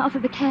were at the mouth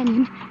of the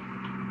canyon,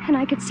 and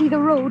I could see the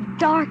road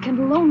dark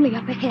and lonely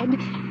up ahead.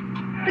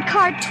 The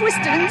car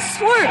twisted and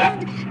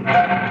swerved.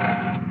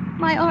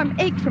 My arm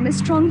ached from his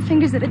strong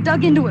fingers that had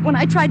dug into it when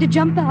I tried to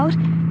jump out.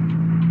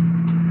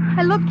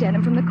 I looked at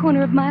him from the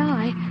corner of my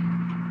eye.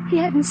 He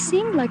hadn't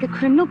seemed like a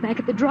criminal back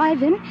at the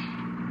drive-in,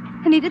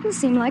 and he didn't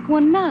seem like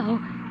one now.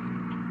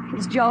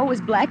 His jaw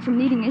was black from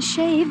needing a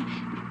shave,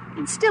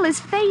 and still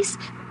his face,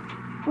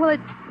 well, it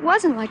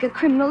wasn't like a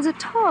criminal's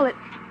at all. It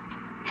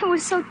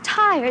was so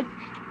tired.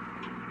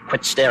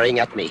 Quit staring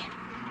at me.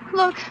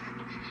 Look,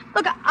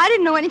 I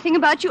didn't know anything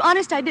about you.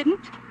 Honest, I didn't.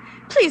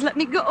 Please let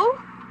me go.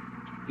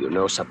 You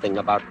know something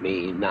about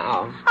me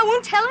now. I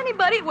won't tell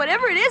anybody.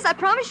 Whatever it is, I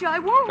promise you I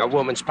won't. A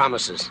woman's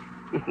promises.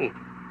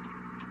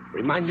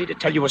 Remind me to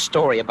tell you a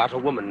story about a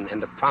woman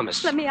and a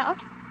promise. Let me out.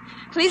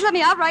 Please let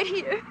me out right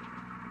here.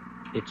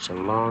 It's a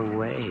long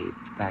way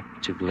back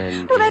to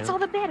Glendale. Well, that's all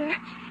the better.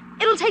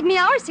 It'll take me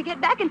hours to get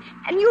back, and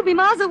you'll be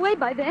miles away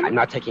by then. I'm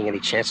not taking any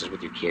chances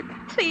with you, kid.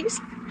 Please.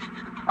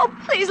 Oh,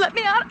 please let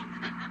me out.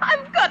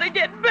 I'm gonna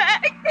get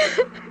back.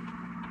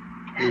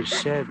 You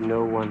said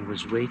no one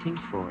was waiting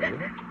for you.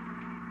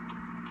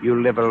 You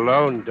live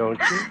alone, don't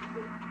you?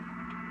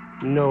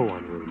 No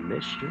one will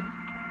miss you.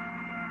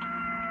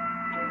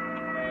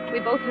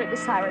 We both heard the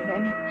siren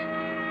then.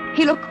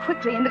 He looked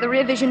quickly into the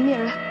rear vision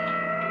mirror.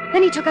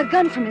 Then he took a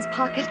gun from his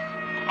pocket,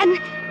 and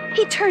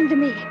he turned to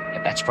me.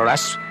 If that's for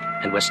us,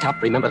 and we'll stop,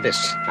 remember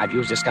this. I've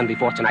used this gun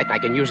before tonight, and I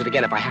can use it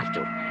again if I have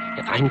to.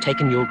 If I'm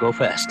taken, you'll go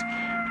first.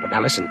 But now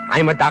listen,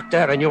 I'm a doctor,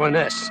 and you're a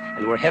nurse,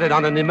 and we're headed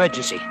on an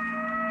emergency.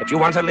 If you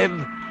want to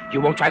live,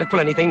 you won't try to pull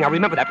anything. Now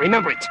remember that.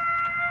 Remember it.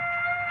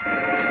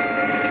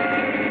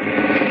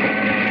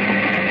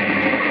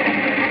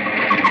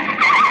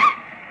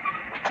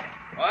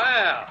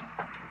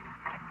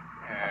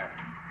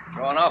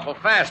 Going awful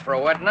fast for a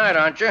wet night,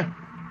 aren't you?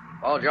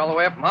 Followed you all the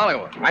way up from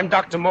Hollywood. I'm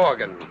Dr.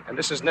 Morgan, and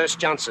this is Nurse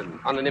Johnson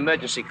on an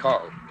emergency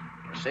call.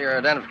 Let's see your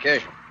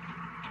identification.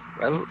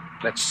 Well,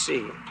 let's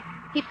see.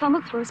 He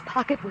fumbled through his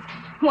pocket with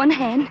one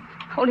hand,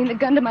 holding the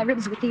gun to my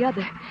ribs with the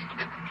other.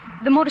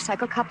 The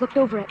motorcycle cop looked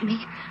over at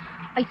me.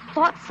 I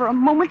thought for a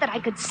moment that I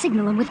could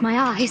signal him with my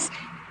eyes.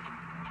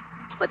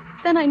 But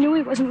then I knew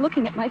he wasn't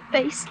looking at my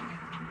face.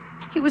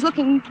 He was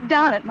looking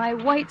down at my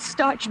white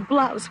starched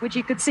blouse, which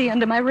he could see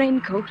under my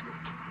raincoat.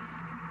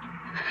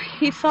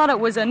 He thought it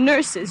was a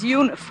nurse's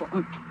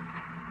uniform.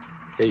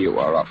 Here you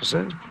are,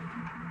 officer.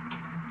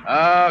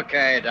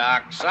 Okay,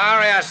 Doc.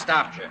 Sorry I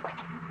stopped you.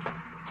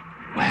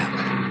 Well,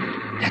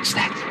 that's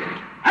that.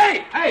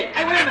 Hey, wait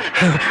a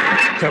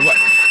minute.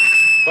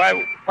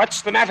 Why,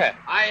 what's the matter?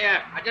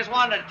 I just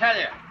wanted to tell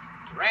you.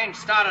 The rain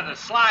started to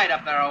slide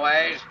up there a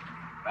ways.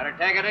 Better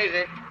take it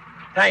easy.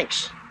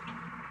 Thanks.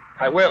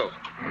 I will.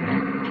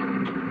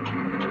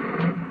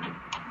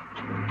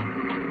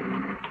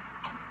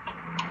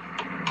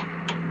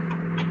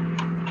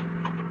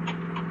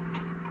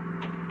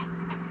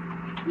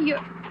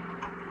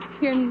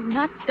 You're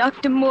not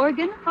Dr.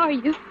 Morgan, are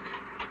you?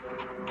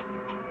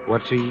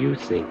 What do you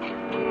think?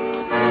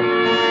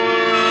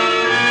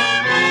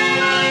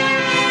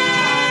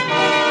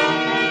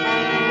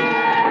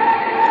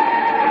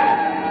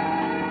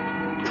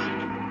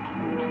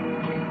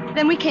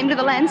 Then we came to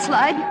the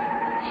landslide.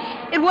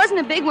 It wasn't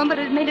a big one, but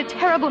it made a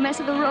terrible mess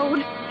of the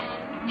road.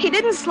 He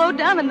didn't slow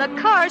down, and the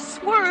car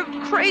swerved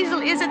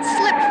crazily as it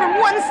slipped from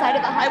one side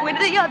of the highway to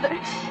the other.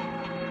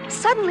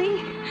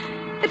 Suddenly,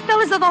 it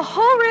felt as though the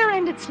whole rear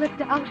end had slipped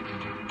out.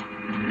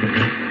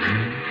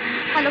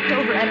 I looked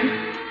over at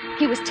him.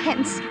 He was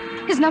tense.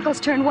 His knuckles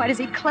turned white as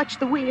he clutched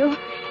the wheel.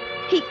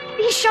 He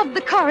shoved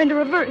the car into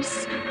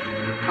reverse.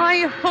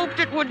 I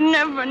hoped it would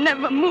never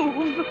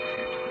move.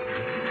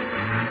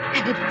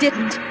 And it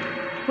didn't.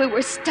 We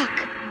were stuck.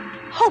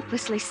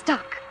 Hopelessly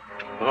stuck.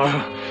 Oh,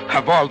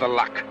 have all the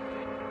luck.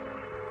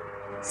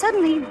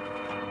 Suddenly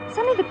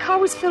the car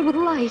was filled with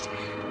light.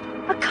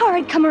 A car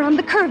had come around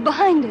the curve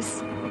behind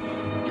us.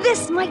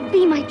 This might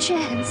be my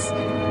chance.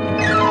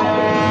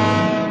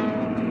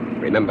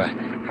 Remember,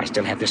 I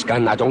still have this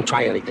gun. Now don't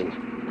try anything.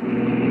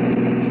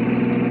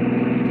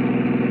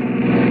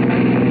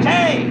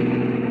 Hey,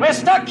 we're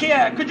stuck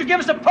here. Could you give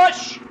us a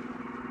push?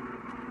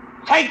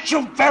 Thank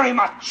you very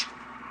much.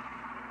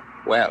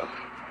 Well,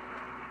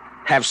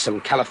 have some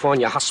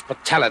California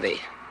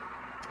hospitality.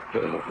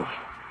 Oh,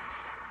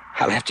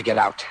 I'll have to get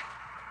out.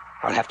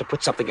 I'll have to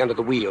put something under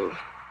the wheel.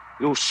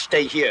 You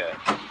stay here.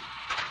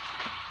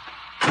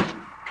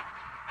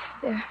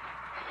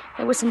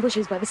 There were some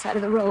bushes by the side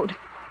of the road.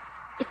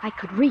 If I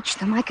could reach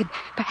them, I could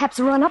perhaps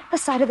run up the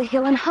side of the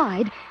hill and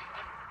hide.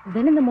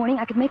 Then in the morning,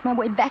 I could make my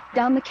way back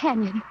down the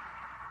canyon.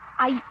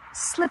 I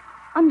slipped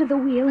under the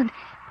wheel, and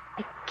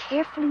I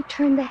carefully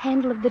turned the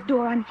handle of the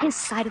door on his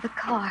side of the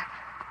car.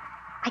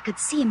 I could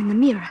see him in the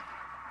mirror.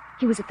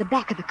 He was at the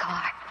back of the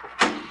car.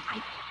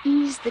 I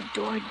eased the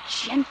door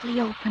gently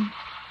open.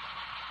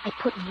 I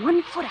put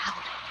one foot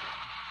out.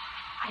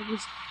 I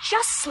was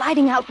just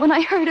sliding out when I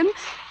heard him.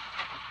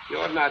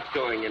 You're not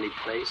going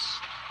anyplace.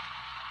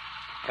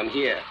 Come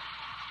here.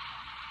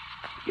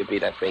 Give me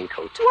that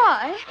raincoat.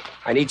 Why?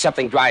 I need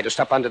something dry to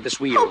stuff under this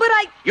wheel. Oh, but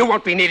I... You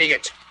won't be needing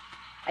it.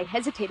 I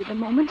hesitated a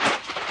moment,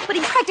 but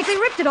he practically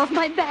ripped it off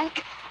my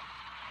back.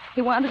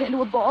 He wound it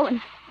into a ball,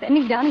 and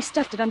bending down, he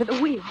stuffed it under the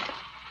wheel.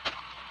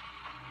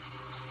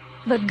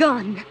 The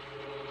gun.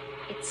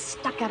 It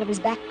stuck out of his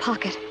back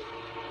pocket.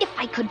 If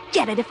I could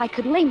get it, if I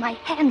could lay my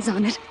hands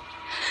on it.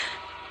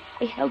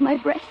 I held my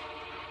breath,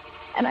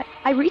 and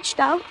I reached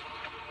out.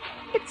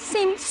 It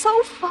seemed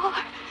so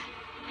far.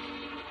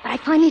 But I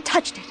finally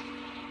touched it.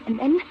 And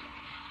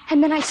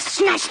then I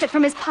snatched it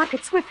from his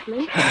pocket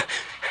swiftly.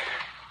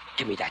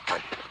 Give me that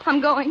gun. I'm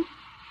going.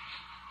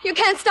 You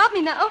can't stop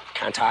me now.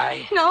 Can't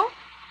I? No,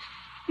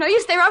 you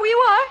stay right where you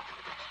are.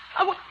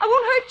 I won't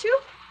hurt you.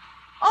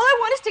 All I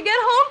want is to get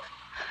home.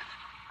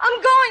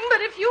 I'm going,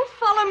 but if you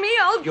follow me,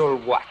 You're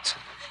what?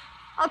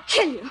 I'll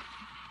kill you.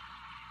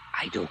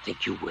 I don't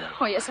think you will.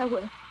 Oh, yes, I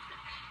will.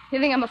 You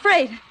think I'm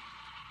afraid?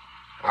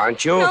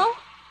 Aren't you? No,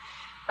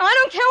 I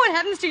don't care what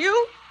happens to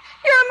you.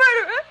 You're a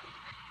murderer.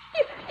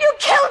 You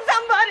killed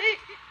somebody.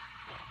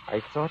 I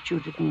thought you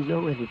didn't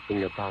know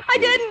anything about I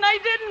me.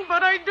 didn't,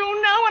 but I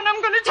do now, and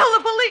I'm going to tell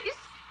the police.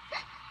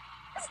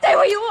 Stay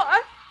where you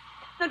are.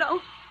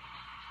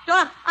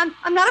 No,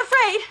 I'm not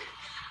afraid.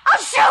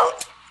 I'll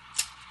shoot.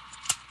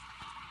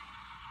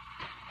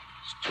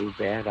 It's too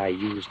bad I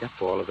used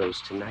up all of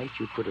those tonight.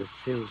 You could have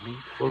filled me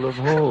full of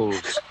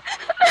holes.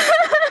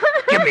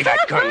 Give me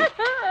that gun.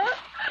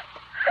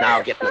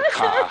 Now get in the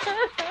car.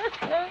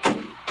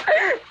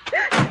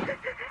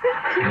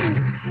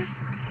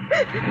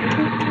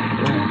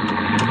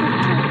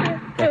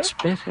 That's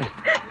better.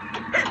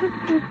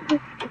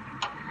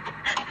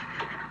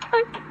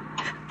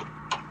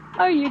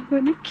 Are you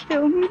going to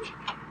kill me?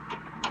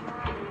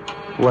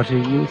 What do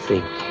you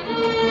think?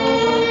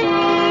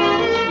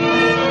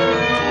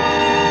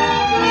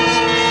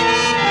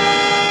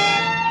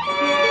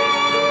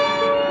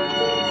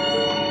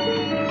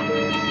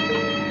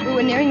 We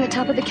were nearing the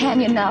top of the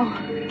canyon now.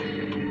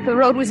 The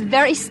road was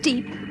very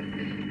steep.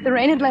 The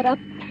rain had let up.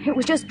 It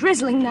was just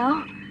drizzling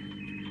now.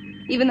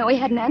 Even though he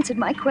hadn't answered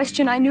my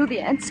question, I knew the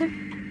answer.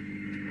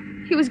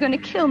 He was going to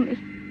kill me.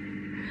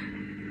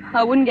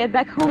 I wouldn't get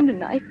back home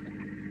tonight.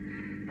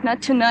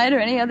 Not tonight or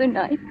any other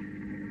night.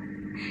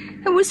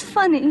 It was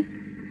funny.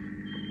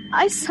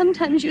 I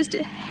sometimes used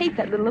to hate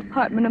that little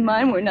apartment of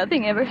mine where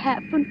nothing ever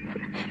happened.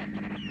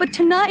 But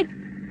tonight...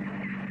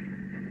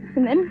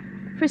 And then,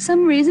 for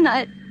some reason,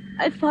 I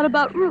thought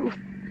about Ruth.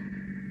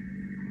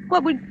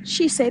 What would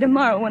she say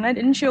tomorrow when I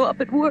didn't show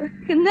up at work?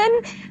 And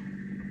then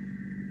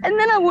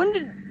I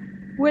wondered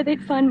where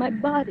they'd find my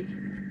body.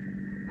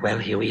 Well,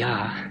 here we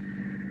are.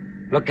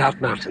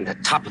 Lookout Mountain, the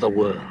top of the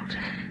world.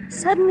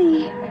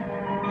 Suddenly,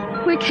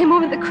 we came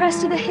over the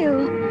crest of the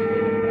hill,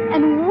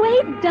 and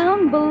way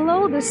down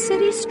below, the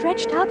city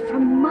stretched out for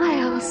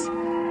miles.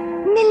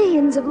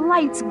 Millions of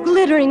lights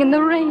glittering in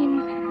the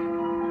rain.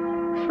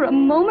 For a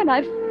moment,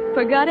 I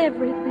forgot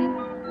everything.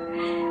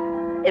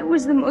 It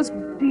was the most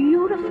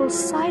beautiful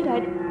sight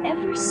I'd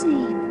ever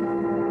seen.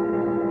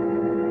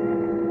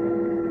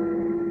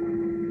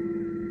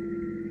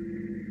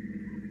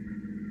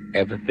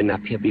 Ever been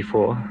up here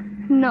before?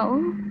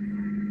 No.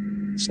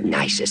 It's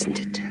nice, isn't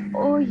it?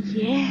 Oh,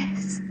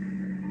 yes.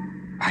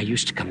 I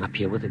used to come up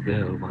here with a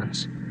girl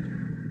once.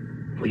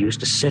 We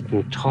used to sit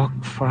and talk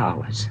for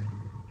hours.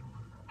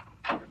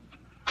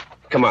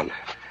 Come on.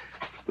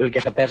 We'll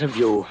get a better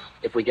view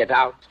if we get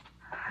out.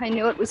 I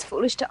knew it was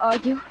foolish to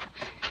argue,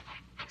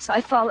 so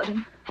I followed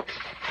him.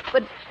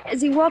 But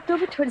as he walked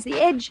over towards the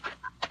edge,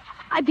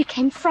 I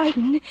became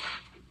frightened.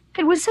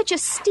 It was such a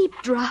steep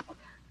drop.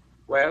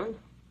 Well,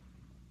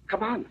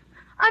 come on.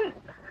 I'm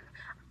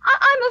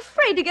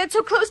afraid to get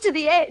so close to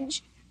the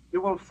edge.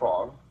 You won't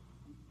fall.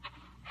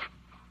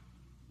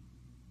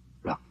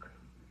 Look.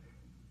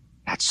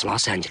 That's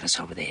Los Angeles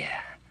over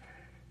there.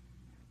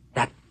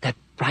 That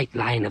bright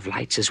line of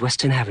lights is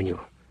Western Avenue.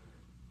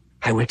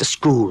 I went to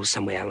school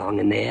somewhere along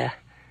in there.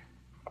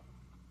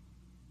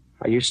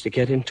 I used to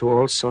get into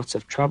all sorts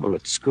of trouble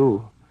at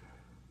school.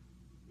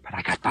 But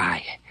I got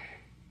by.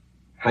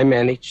 I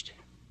managed.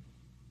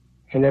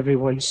 And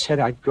everyone said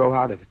I'd grow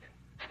out of it.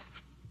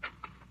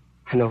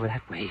 And over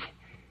that way,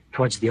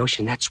 towards the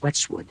ocean, that's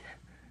Westwood.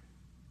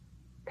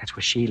 That's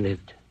where she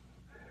lived.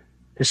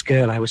 This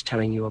girl I was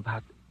telling you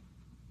about.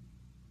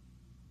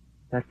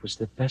 That was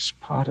the best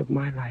part of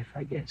my life,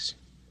 I guess.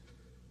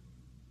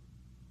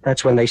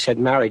 That's when they said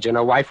marriage and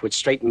a wife would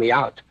straighten me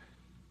out.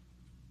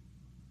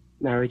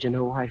 Marriage and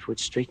a wife would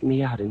straighten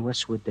me out in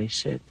Westwood, they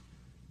said.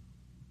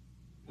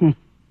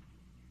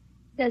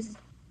 Does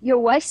your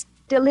wife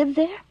still live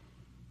there?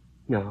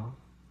 No.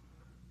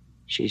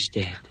 She's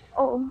dead.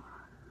 Oh,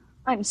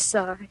 I'm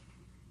sorry.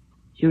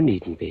 You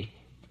needn't be.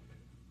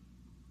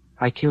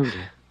 I killed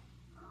her.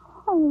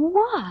 Oh,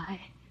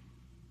 why?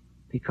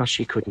 Because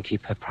she couldn't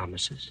keep her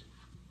promises.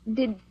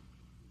 Did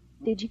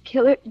you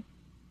kill her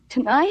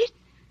tonight?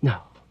 No.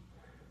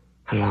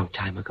 A long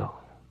time ago.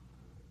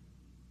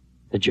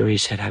 The jury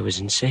said I was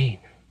insane.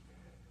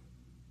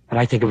 But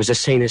I think it was the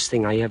sanest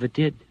thing I ever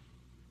did.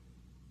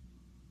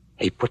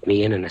 They put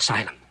me in an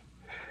asylum.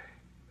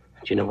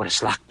 Do you know what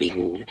it's like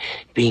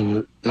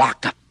being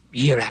locked up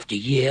year after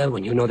year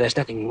when you know there's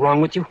nothing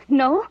wrong with you?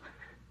 No.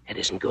 It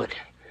isn't good.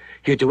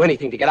 You'd do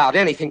anything to get out.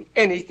 Anything.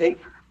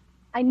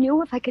 I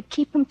knew if I could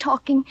keep him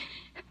talking,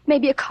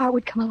 maybe a car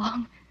would come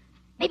along.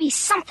 Maybe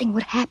something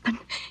would happen.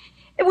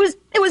 It was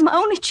my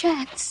only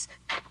chance.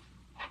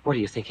 What are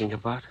you thinking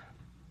about?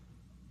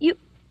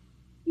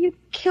 You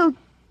killed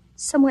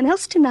someone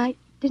else tonight,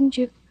 didn't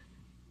you?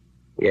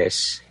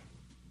 Yes.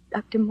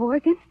 Dr.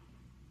 Morgan?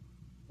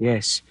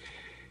 Yes.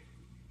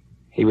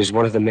 He was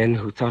one of the men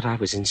who thought I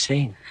was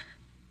insane.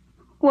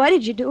 Why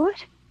did you do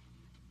it?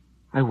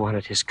 I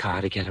wanted his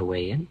car to get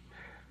away in.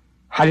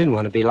 I didn't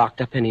want to be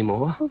locked up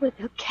anymore. Oh, but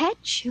they'll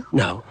catch you.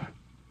 No,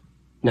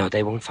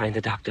 they won't find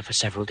the doctor for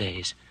several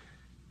days.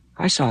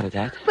 I saw to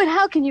that. But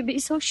how can you be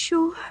so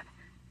sure?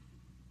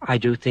 I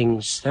do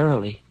things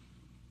thoroughly.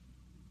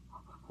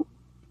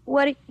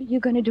 What are you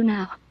going to do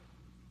now?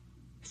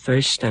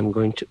 First, I'm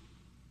going to...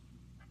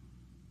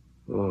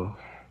 Oh.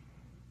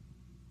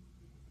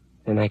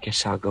 Then I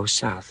guess I'll go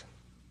south.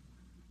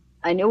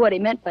 I knew what he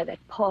meant by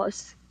that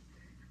pause.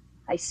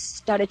 I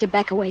started to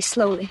back away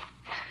slowly.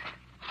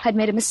 I'd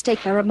made a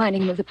mistake by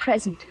reminding him of the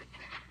present.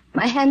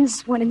 My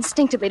hands went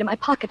instinctively to my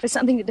pocket for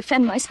something to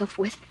defend myself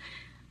with.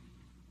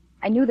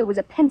 I knew there was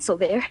a pencil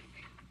there.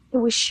 It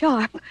was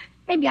sharp.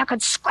 Maybe I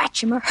could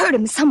scratch him or hurt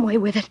him some way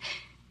with it.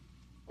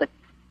 But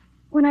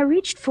when I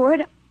reached for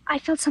it, I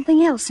felt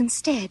something else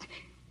instead.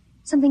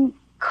 Something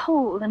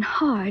cold and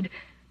hard.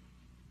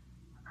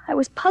 I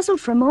was puzzled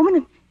for a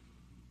moment,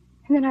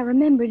 and then I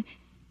remembered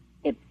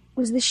it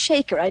was the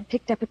shaker I'd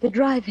picked up at the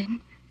drive-in.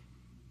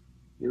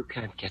 You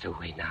can't get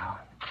away now.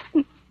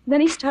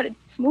 Then he started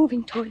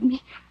moving toward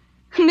me.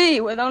 Me,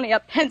 with only a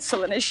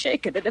pencil and a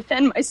shaker to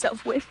defend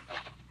myself with.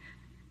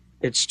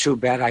 It's too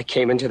bad I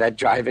came into that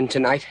drive-in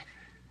tonight.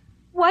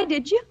 Why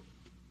did you?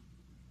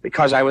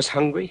 Because I was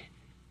hungry.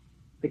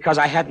 Because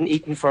I hadn't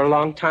eaten for a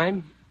long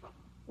time.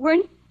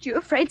 Weren't you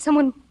afraid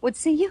someone would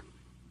see you?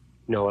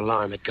 No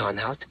alarm had gone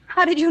out.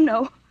 How did you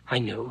know? I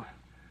knew.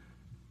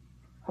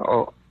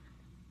 Oh,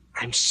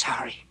 I'm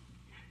sorry.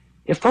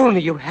 If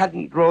only you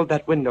hadn't rolled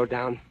that window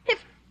down.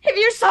 If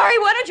you're sorry,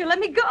 why don't you let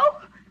me go?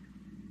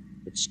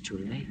 It's too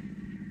late.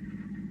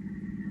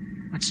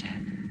 What's that?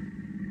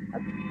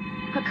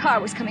 A car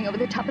was coming over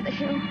the top of the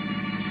hill.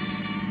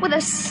 With a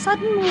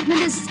sudden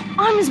movement, his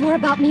arms were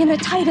about me in a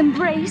tight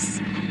embrace.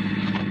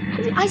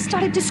 I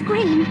started to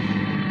scream,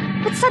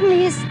 but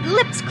suddenly his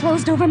lips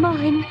closed over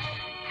mine.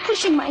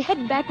 Pushing my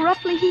head back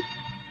roughly, he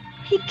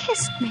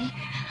kissed me.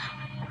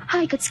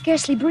 I could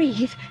scarcely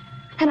breathe,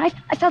 and I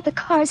felt the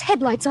car's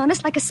headlights on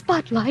us like a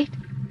spotlight.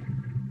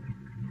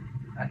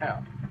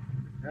 Well,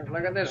 just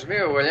look at this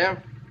view, will you?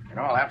 You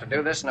know, I'll have to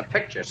do this in a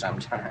picture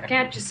sometime.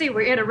 Can't you see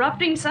we're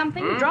interrupting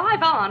something?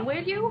 Drive on,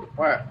 will you?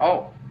 Where?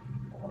 Oh,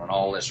 in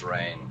all this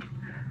rain.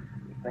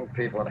 You'd think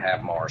people would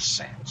have more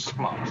sense.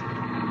 Come on.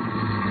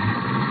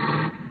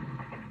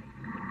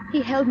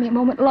 He held me a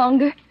moment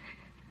longer,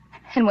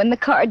 and when the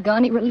car had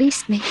gone, he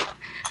released me.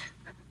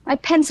 My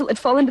pencil had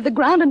fallen to the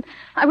ground, and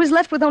I was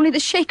left with only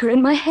the shaker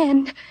in my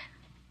hand.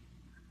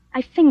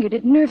 I fingered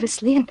it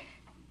nervously, and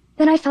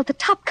then I felt the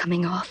top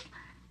coming off.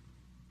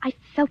 I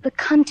felt the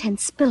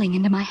contents spilling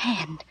into my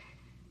hand.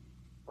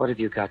 What have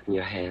you got in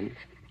your hand?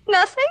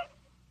 Nothing.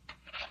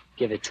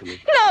 Give it to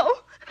me. No!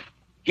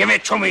 Give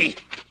it to me!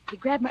 He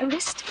grabbed my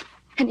wrist,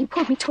 and he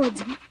pulled me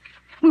towards him.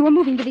 We were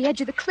moving to the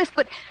edge of the cliff,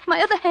 but my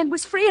other hand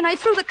was free, and I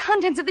threw the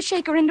contents of the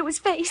shaker into his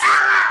face.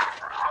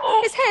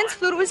 His hands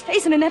flew to his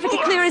face in an effort to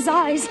clear his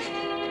eyes.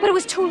 But it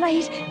was too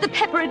late. The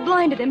pepper had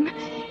blinded him.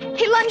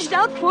 He lunged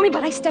out for me,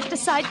 but I stepped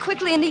aside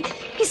quickly, and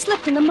he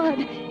slipped in the mud.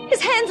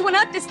 His hands went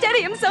out to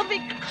steady himself. He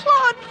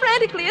clawed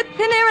frantically at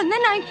thin air, and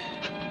then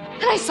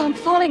I saw him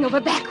falling over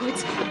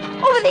backwards,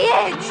 over the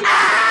edge.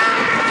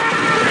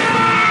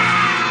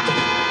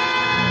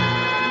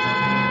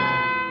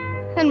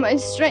 And my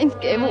strength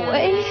gave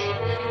away,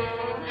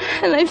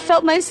 and I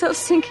felt myself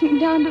sinking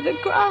down to the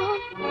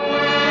ground.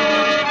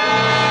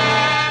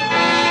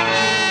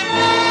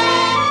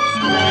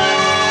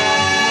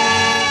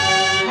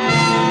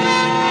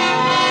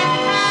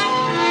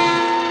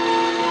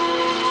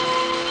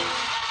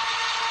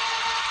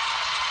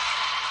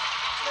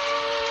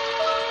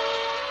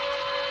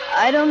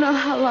 I don't know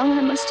how long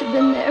I must have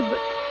been there, but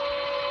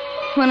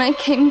when I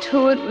came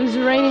to, it was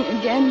raining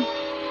again.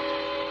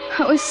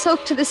 I was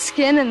soaked to the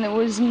skin, and there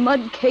was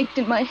mud caked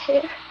in my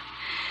hair.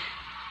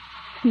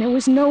 And there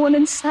was no one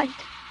in sight.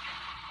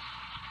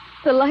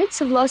 The lights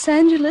of Los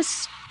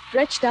Angeles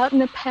stretched out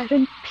in a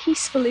pattern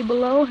peacefully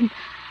below, and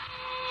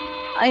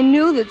I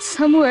knew that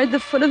somewhere at the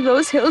foot of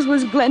those hills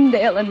was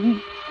Glendale and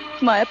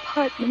my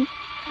apartment.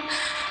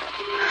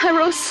 I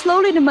rose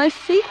slowly to my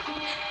feet,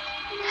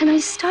 and I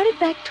started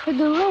back toward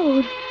the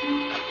road.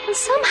 And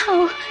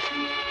somehow,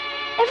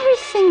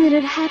 everything that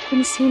had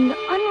happened seemed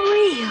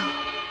unreal.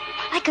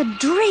 Like a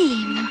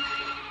dream.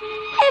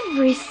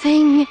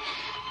 Everything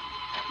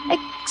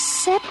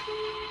except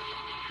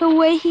the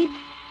way he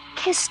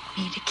kissed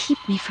me to keep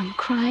me from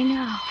crying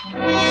out.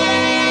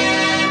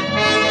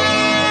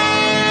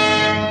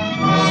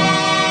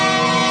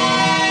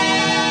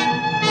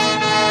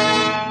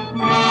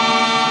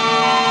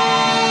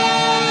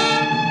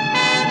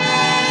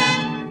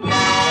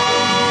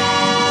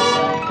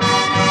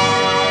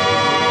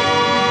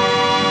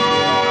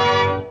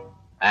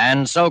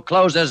 And so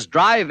closes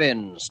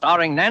Drive-In,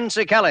 starring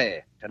Nancy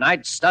Kelly.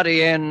 Tonight's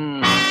study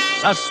in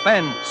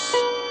Suspense.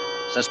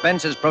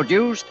 Suspense is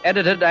produced,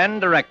 edited, and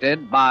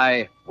directed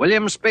by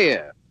William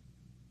Spear.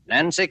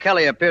 Nancy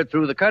Kelly appeared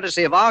through the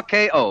courtesy of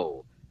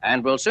RKO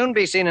and will soon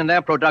be seen in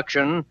their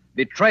production,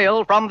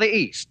 Betrayal from the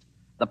East.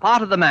 The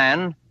part of the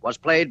man was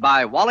played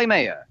by Wally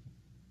Mayer.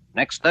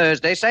 Next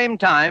Thursday, same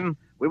time,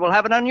 we will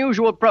have an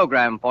unusual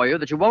program for you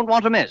that you won't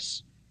want to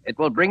miss. It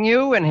will bring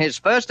you, in his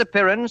first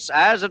appearance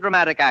as a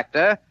dramatic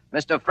actor,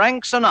 Mr.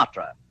 Frank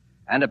Sinatra.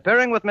 And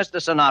appearing with Mr.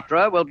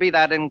 Sinatra will be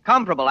that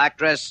incomparable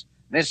actress,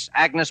 Miss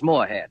Agnes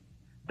Moorehead.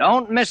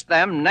 Don't miss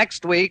them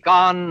next week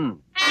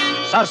on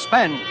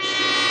Suspense.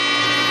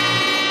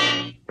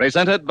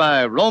 Presented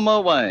by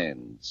Roma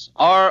Wines,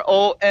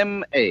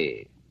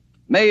 R-O-M-A.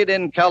 Made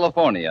in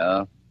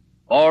California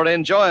for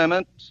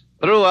enjoyment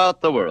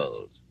throughout the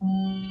world.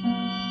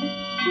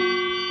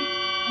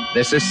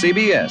 This is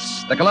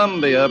CBS, the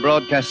Columbia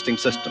Broadcasting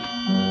System.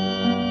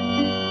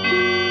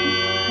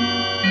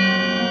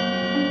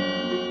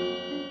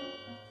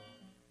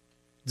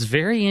 It's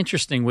very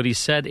interesting what he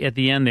said at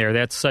the end there.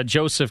 That's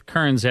Joseph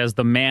Kearns as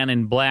the Man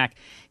in Black.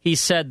 He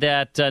said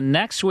that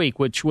next week,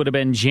 which would have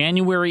been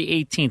January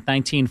 18th,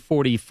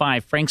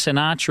 1945, Frank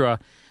Sinatra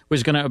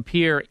was going to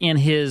appear in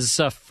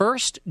his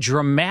first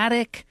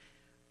dramatic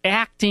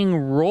acting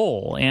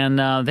role. And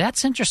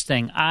that's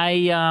interesting.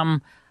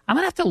 I'm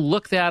going to have to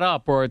look that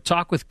up or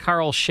talk with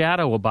Carl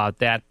Shadow about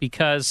that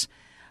because,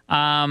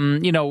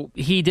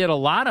 he did a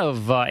lot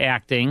of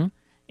acting.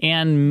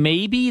 And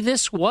maybe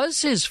this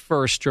was his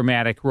first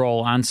dramatic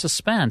role on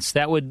Suspense.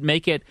 That would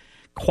make it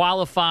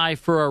qualify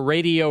for a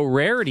Radio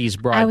Rarities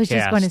broadcast. I was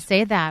just going to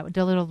say that.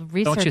 Do a little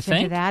research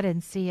into that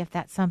and see if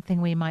that's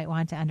something we might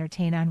want to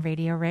entertain on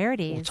Radio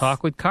Rarities. We'll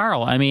talk with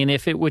Carl. I mean,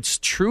 if it was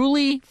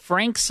truly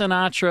Frank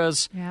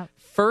Sinatra's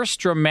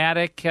first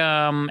dramatic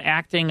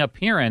acting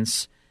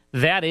appearance,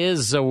 that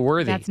is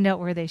worthy. That's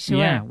noteworthy, sure.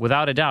 Yeah,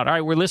 without a doubt. All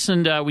right,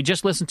 we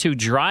just listened to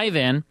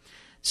Drive-In,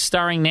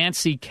 starring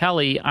Nancy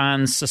Kelly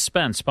on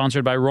Suspense,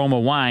 sponsored by Roma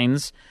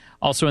Wines.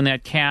 Also in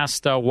that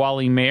cast,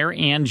 Wally Mayer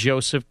and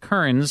Joseph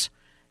Kearns,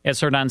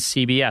 as heard on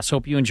CBS.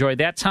 Hope you enjoyed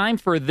that. Time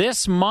for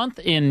This Month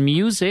in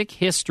Music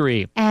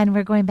History. And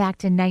we're going back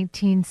to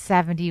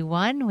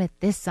 1971 with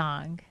this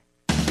song.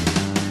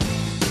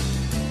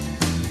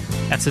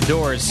 That's The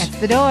Doors.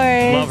 That's The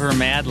Doors. Love Her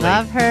Madly.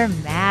 Love Her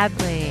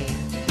Madly.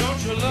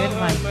 Good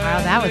one,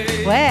 Carl. That was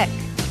quick.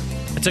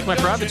 I took my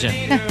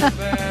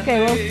Prevagen.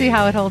 Okay, we'll see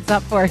how it holds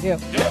up for you.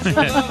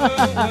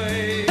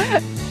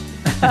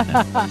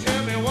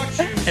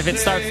 If it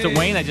starts to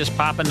wane, I just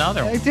pop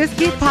another one. Just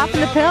keep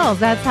popping the pills.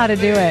 That's how to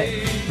do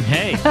it.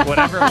 Hey,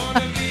 whatever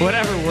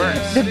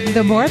works.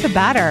 The more, the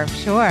better,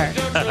 sure.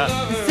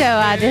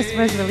 So this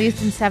was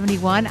released in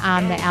 71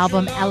 on the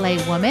album L.A.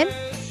 Woman,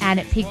 and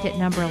it peaked at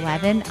number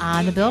 11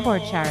 on the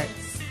Billboard charts.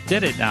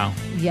 Did it now?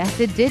 Yes,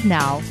 it did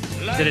now.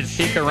 Did it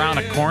peak around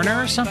a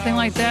corner or something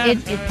like that?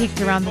 It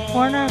peaked around the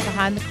corner,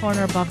 behind the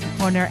corner, above the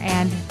corner,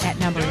 and at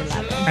number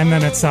 11. And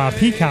then it's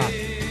Peacock.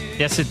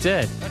 Yes, it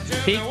did.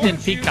 Peaked and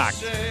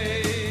peacocked.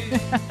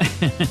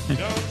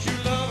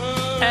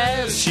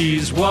 As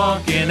she's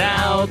walking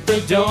out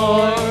the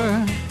door.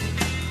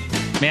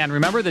 Man,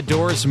 remember the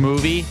Doors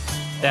movie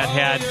that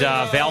had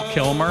Val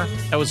Kilmer?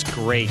 That was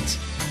great.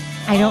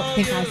 I don't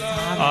think I saw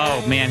that.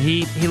 Oh, man,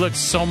 he looked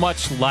so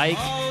much like,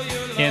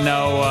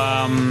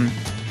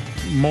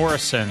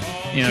 Morrison.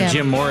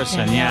 Jim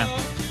Morrison, yeah.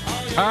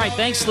 All right,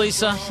 thanks,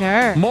 Lisa.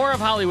 Sure. More of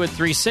Hollywood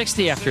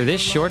 360 after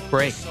this short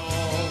break.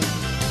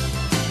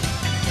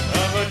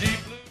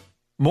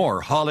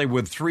 More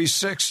Hollywood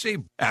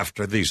 360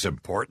 after these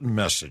important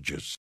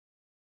messages.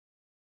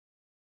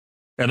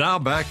 And now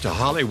back to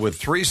Hollywood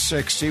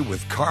 360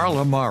 with Carl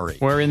Amari.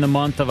 We're in the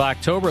month of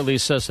October,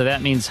 Lisa, so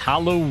that means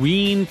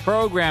Halloween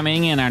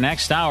programming. In our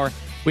next hour,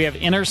 we have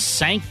Inner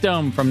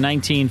Sanctum from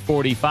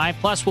 1945.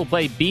 Plus, we'll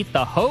play Beat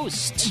the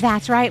Host.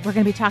 That's right. We're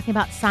going to be talking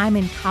about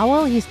Simon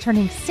Cowell. He's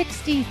turning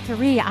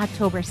 63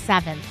 October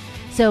 7th.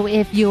 So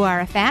if you are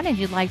a fan and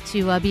you'd like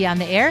to be on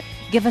the air,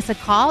 give us a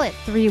call at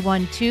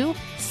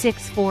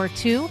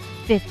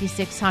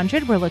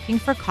 312-642-5600. We're looking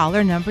for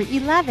caller number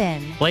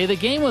 11. Play the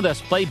game with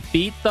us. Play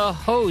Beat the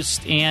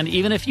Host. And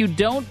even if you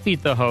don't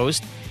beat the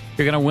host,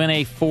 you're going to win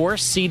a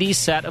 4-CD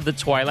set of the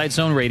Twilight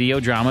Zone radio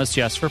dramas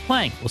just for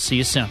playing. We'll see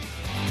you soon.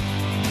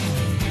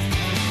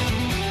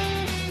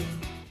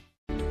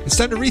 It's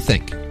time to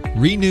rethink,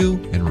 renew,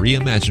 and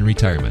reimagine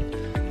retirement.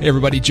 Hey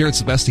everybody, Jared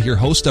Sebesta here,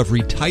 host of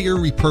Retire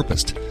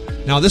Repurposed.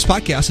 Now, this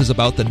podcast is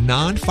about the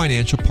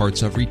non-financial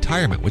parts of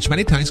retirement, which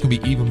many times can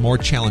be even more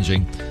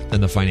challenging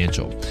than the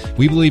financial.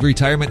 We believe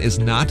retirement is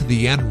not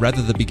the end,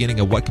 rather the beginning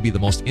of what could be the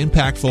most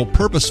impactful,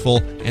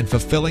 purposeful, and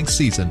fulfilling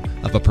season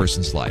of a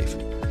person's life.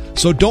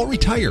 So don't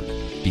retire,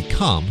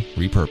 become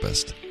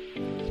repurposed.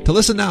 To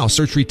listen now,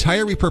 search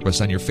Retire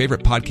Repurposed on your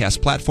favorite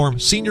podcast platform,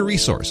 Senior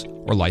Resource,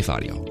 or Life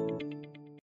Audio.